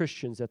Jewish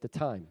Christians at the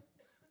time.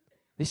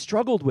 They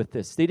struggled with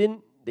this. They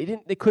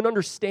couldn't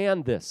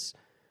understand this.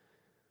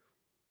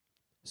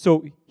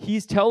 So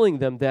he's telling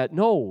them that,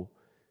 no,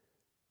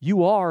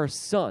 you are a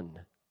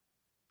son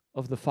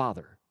of the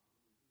Father.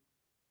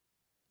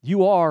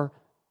 You are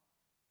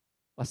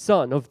a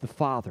son of the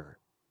Father.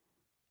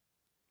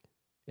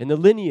 And the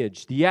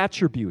lineage, the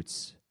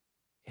attributes,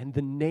 and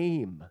the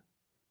name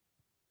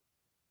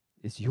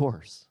is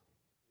yours.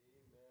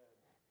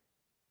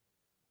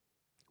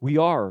 We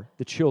are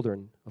the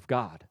children of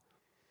God.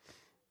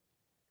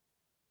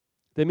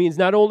 That means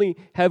not only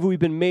have we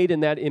been made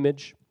in that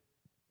image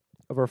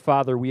of our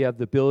Father, we have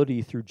the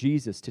ability through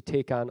Jesus to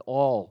take on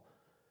all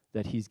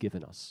that he's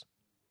given us.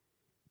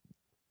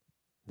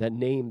 that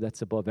name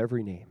that's above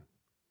every name.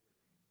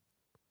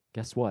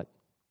 Guess what?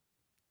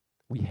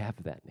 We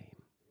have that name.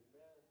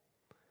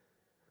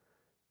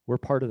 We're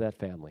part of that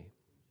family.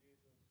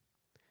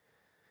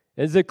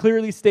 As it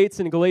clearly states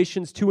in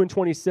Galatians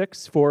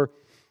 2:26, for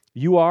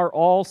you are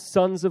all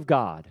sons of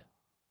God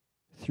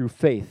through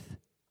faith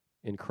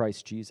in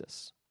Christ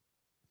Jesus.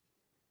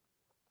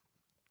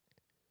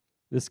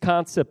 This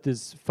concept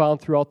is found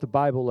throughout the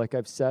Bible, like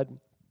I've said.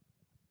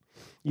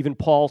 Even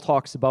Paul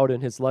talks about it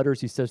in his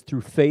letters. He says,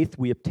 through faith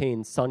we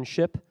obtain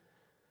sonship.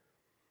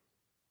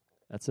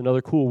 That's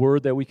another cool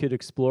word that we could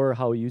explore,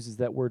 how he uses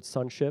that word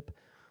sonship.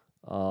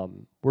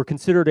 We're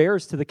considered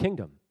heirs to the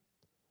kingdom.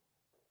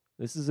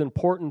 This is an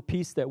important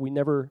piece that we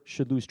never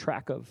should lose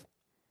track of.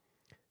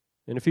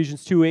 In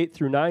Ephesians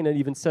 2:8-9, it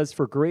even says,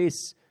 for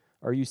grace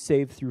are you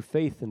saved through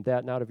faith, and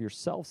that not of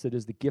yourselves. It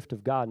is the gift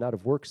of God, not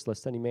of works,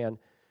 lest any man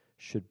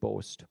should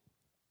boast.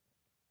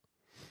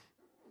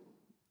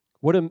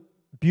 What a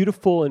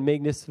beautiful and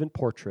magnificent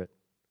portrait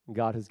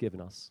God has given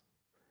us.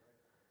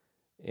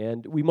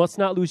 And we must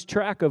not lose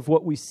track of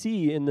what we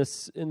see in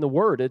the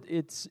Word.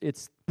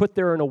 It's put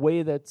there in a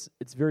way that's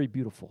very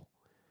beautiful.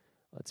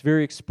 It's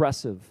very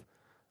expressive.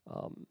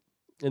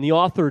 And the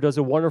author does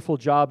a wonderful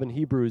job in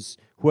Hebrews,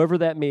 whoever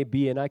that may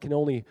be, and I can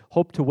only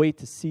hope to wait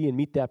to see and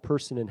meet that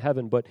person in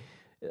heaven. But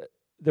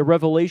the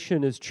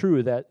revelation is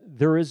true that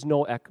there is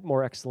no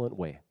more excellent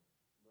way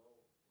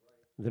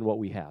than what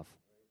we have.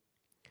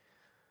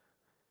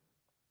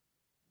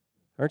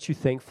 Aren't you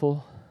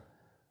thankful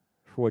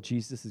for what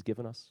Jesus has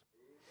given us?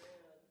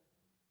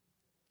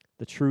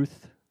 The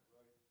truth,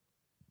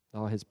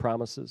 his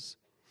promises.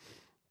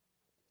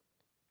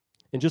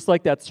 And just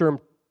like that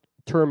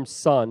term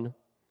son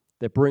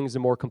that brings a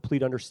more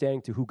complete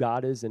understanding to who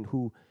God is and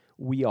who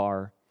we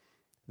are,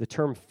 the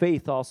term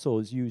faith also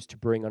is used to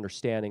bring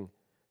understanding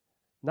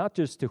not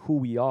just to who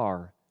we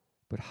are,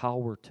 but how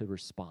we're to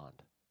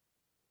respond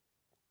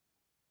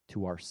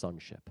to our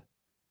sonship.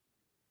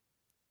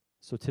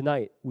 So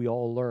tonight, we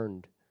all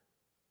learned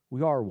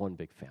we are one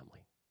big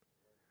family.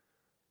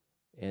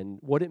 And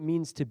what it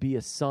means to be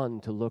a son,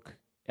 to look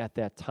at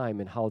that time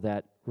and how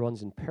that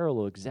runs in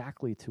parallel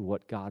exactly to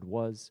what God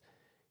was.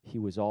 He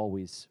was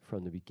always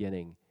from the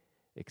beginning,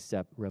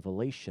 except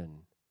revelation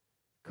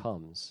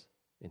comes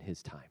in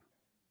his time.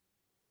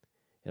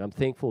 And I'm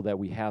thankful that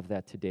we have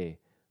that today.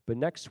 But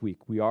next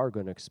week, we are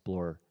going to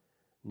explore,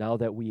 now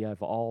that we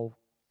have all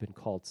been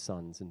called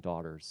sons and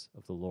daughters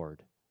of the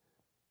Lord,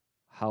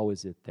 how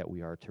is it that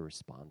we are to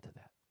respond to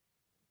that?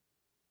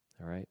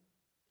 All right?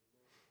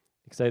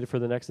 Excited for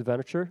the next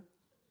adventure?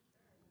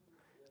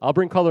 I'll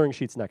bring coloring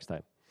sheets next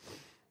time.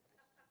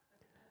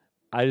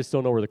 I just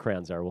don't know where the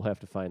crayons are. We'll have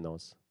to find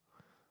those.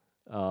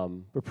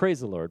 But praise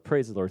the Lord.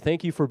 Praise the Lord.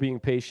 Thank you for being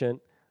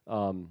patient.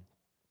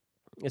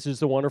 It's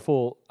just a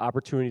wonderful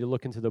opportunity to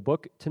look into the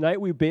book. Tonight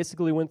we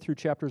basically went through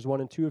chapters 1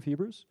 and 2 of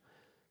Hebrews.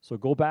 So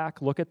go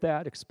back, look at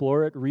that,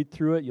 explore it, read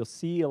through it. You'll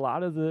see a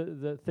lot of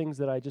the things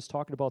that I just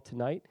talked about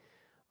tonight.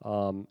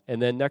 And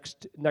then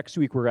next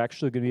week we're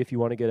actually going to be, if you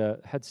want to get a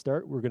head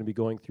start, we're going to be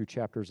going through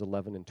chapters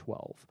 11 and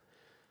 12.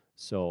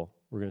 So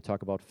we're going to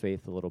talk about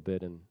faith a little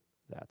bit and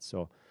that.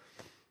 So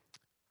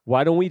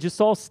why don't we just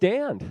all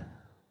stand?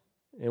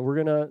 And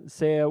we're going to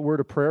say a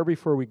word of prayer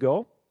before we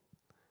go.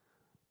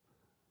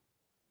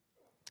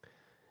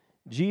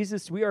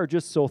 Jesus, we are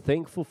just so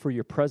thankful for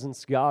your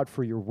presence, God,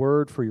 for your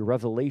word, for your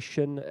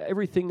revelation,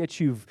 everything that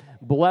you've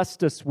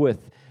blessed us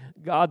with,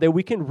 God, that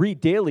we can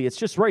read daily. It's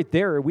just right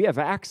there. We have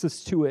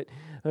access to it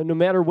no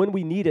matter when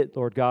we need it,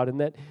 Lord God, and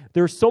that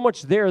there's so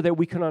much there that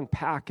we can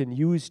unpack and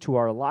use to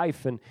our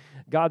life, and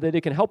God, that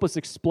it can help us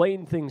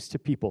explain things to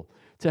people,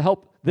 to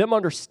help them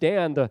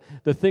understand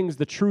the things,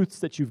 the truths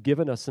that you've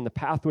given us and the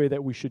pathway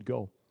that we should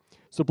go.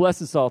 So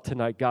bless us all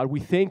tonight, God. We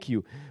thank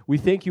you. We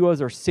thank you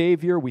as our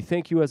Savior. We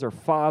thank you as our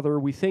Father.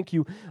 We thank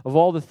you of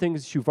all the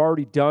things that you've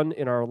already done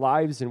in our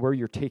lives and where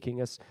you're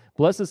taking us.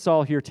 Bless us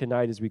all here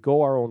tonight as we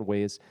go our own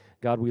ways.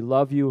 God, we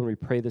love you and we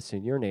pray this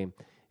in your name.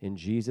 In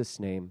Jesus'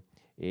 name,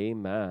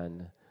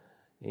 amen.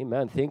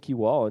 Amen. Thank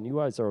you all, and you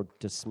guys are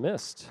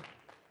dismissed.